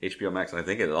 HBO Max, I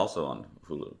think it is also on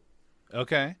Hulu.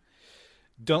 Okay.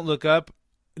 Don't Look Up,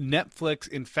 Netflix,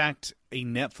 in fact, a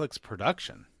Netflix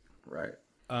production. Right.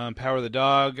 Power of the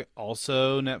Dog,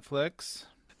 also Netflix.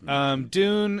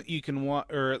 Dune, you can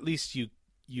or at least you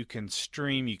can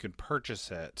stream, you can purchase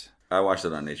it. I watched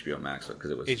it on HBO Max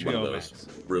because it was HBO one of those Max.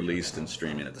 released and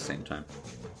streaming at the same time.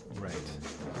 Right.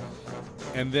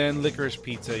 And then Licorice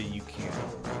Pizza, you can't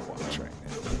watch right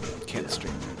now. Can't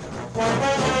stream right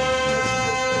now.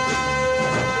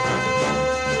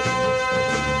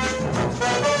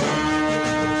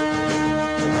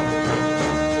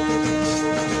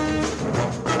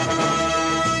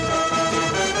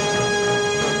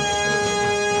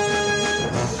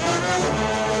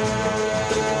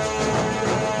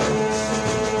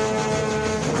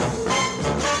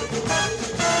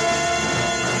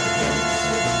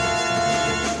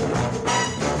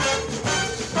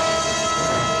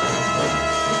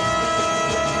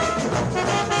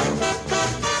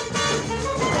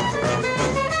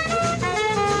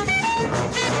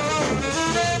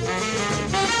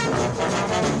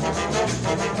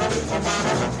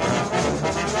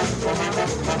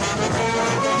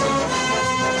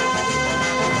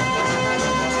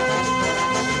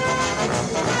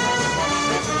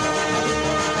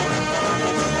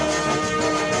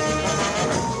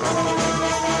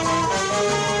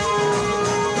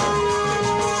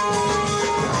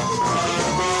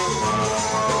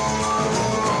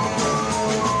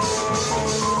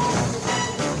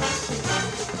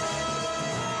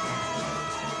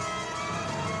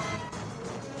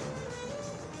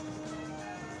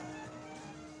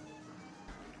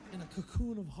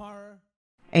 cocoon of horror.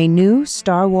 A new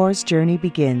Star Wars journey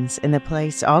begins in the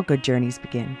place all good journeys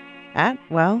begin. At,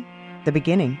 well, the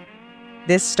beginning.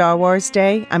 This Star Wars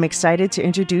Day, I'm excited to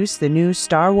introduce the new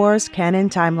Star Wars Canon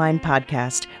Timeline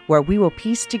podcast, where we will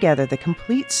piece together the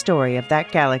complete story of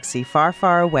that galaxy far,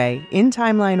 far away, in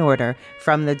timeline order,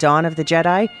 from the dawn of the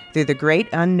Jedi through the great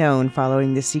unknown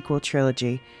following the sequel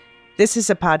trilogy. This is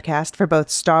a podcast for both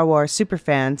Star Wars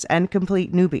superfans and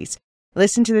complete newbies.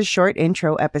 Listen to the short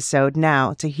intro episode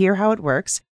now to hear how it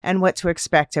works and what to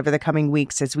expect over the coming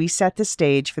weeks as we set the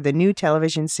stage for the new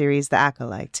television series The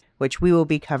Acolyte, which we will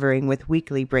be covering with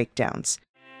weekly breakdowns.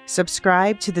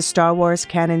 Subscribe to the Star Wars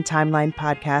Canon Timeline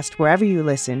podcast wherever you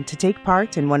listen to take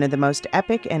part in one of the most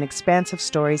epic and expansive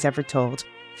stories ever told,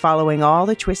 following all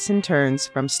the twists and turns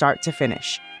from start to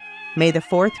finish. May the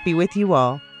 4th be with you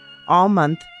all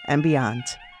month and beyond.